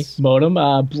 28K modem.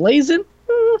 Blazing,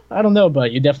 I don't know,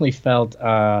 but you definitely felt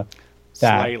that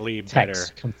slightly text better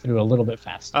come through a little bit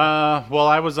faster. Well,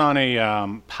 I was on a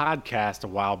podcast a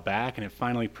while back, and it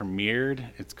finally premiered.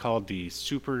 It's called the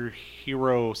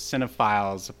Superhero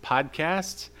Cinephiles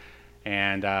Podcast.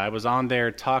 And I was on there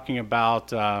talking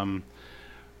about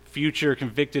future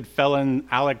convicted felon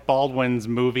Alec Baldwin's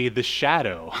movie The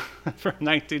Shadow from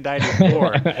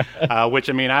 1994, which,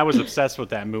 I was obsessed with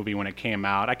that movie when it came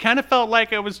out. I kind of felt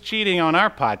like I was cheating on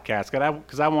our podcast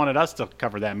because I wanted us to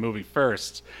cover that movie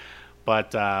first,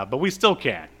 but we still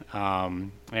can.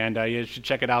 And you should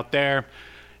check it out there.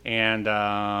 And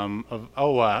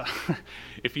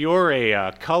if you're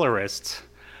a colorist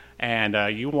and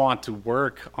you want to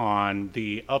work on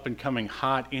the up-and-coming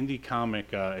hot indie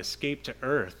comic Escape to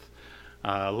Earth,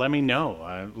 let me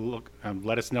know.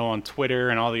 Let us know on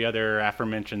Twitter and all the other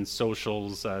aforementioned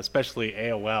socials, especially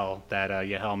AOL that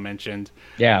Yael mentioned.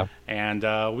 Yeah. And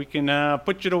we can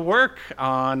put you to work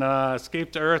on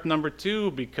Escape to Earth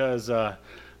 #2 because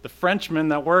the Frenchman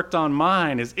that worked on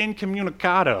mine is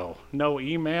incommunicado. No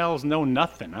emails, no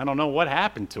nothing. I don't know what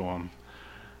happened to him.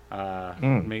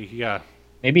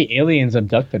 Maybe aliens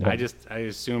abducted him. I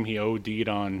assume he OD'd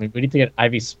on. We need to get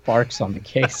Ivy Sparks on the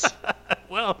case.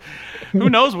 Well, who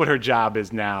knows what her job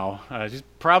is now? She's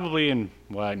probably in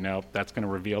what? Nope, that's going to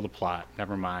reveal the plot.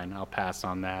 Never mind. I'll pass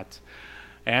on that.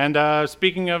 And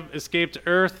speaking of Escape to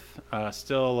Earth,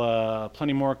 still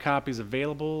plenty more copies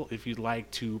available if you'd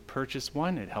like to purchase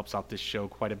one. It helps out this show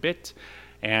quite a bit.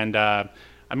 And I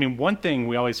mean, one thing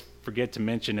we always forget to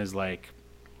mention is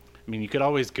you could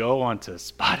always go onto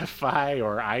Spotify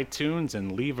or iTunes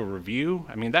and leave a review.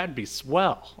 I mean, that'd be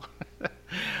swell.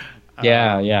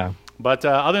 Yeah. But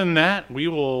other than that, we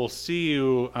will see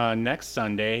you next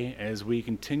Sunday as we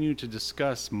continue to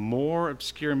discuss more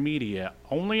obscure media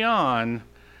only on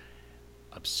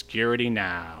Obscurity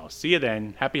Now. See you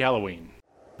then. Happy Halloween.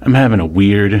 I'm having a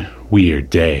weird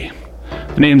day.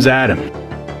 The name's Adam.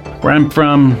 Where I'm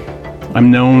from, I'm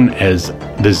known as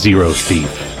the Zero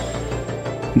Thief.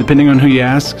 Depending on who you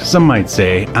ask, some might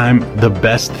say I'm the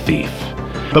best thief.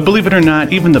 But believe it or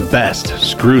not, even the best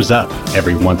screws up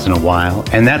every once in a while,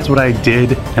 and that's what I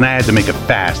did, and I had to make a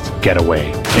fast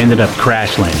getaway. I ended up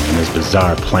crash landing on this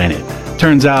bizarre planet.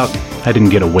 Turns out, I didn't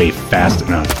get away fast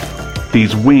enough.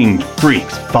 These winged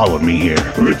freaks followed me here.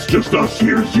 It's just us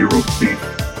here, Zero Thief,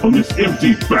 on this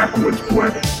empty backwoods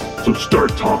planet. So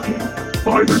start talking,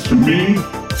 either to me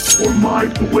or my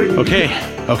blade. Okay,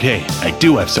 I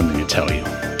do have something to tell you.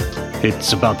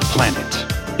 It's about the planet.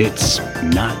 It's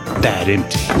not that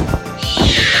empty.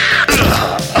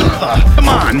 Come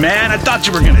on, man. I thought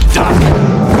you were gonna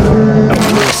die.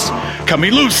 Cut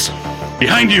me loose.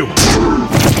 Behind you.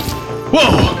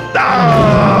 Whoa.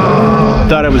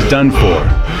 Thought I was done for.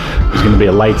 It was gonna be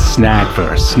a light snack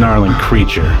for a snarling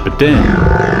creature. But then,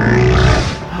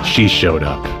 she showed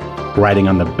up, riding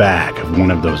on the back of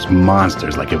one of those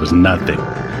monsters like it was nothing.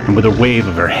 And with a wave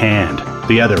of her hand,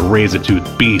 the other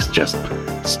razor-toothed beast just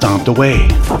stomped away.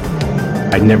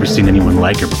 I'd never seen anyone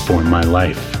like her before in my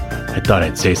life. I thought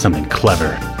I'd say something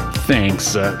clever.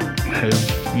 Thanks,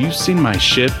 have you seen my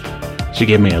ship? She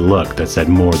gave me a look that said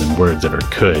more than words ever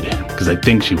could, because I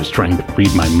think she was trying to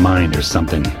read my mind or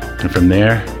something. And from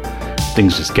there,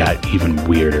 things just got even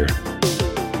weirder.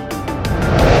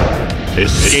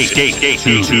 Escape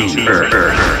to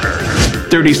Earth.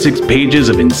 36 pages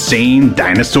of insane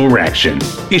dinosaur action.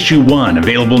 Issue 1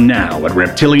 available now at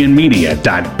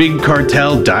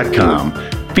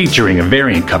reptilianmedia.bigcartel.com, featuring a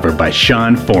variant cover by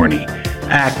Sean Forney.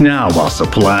 Act now while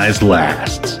supplies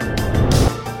last.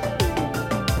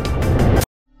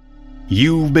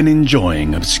 You've been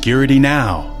enjoying Obscurity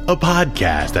Now, a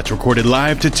podcast that's recorded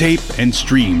live to tape and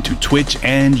streamed to Twitch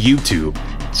and YouTube.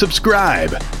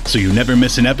 Subscribe so you never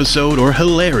miss an episode or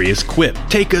hilarious quip.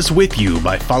 Take us with you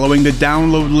by following the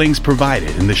download links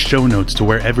provided in the show notes to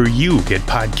wherever you get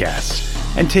podcasts.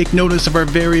 And take notice of our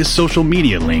various social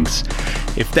media links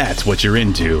if that's what you're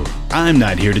into. I'm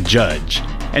not here to judge.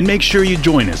 And make sure you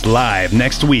join us live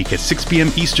next week at 6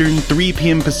 p.m. Eastern, 3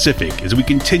 p.m. Pacific as we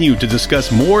continue to discuss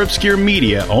more obscure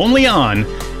media only on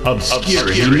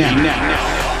Obscurity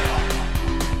Now.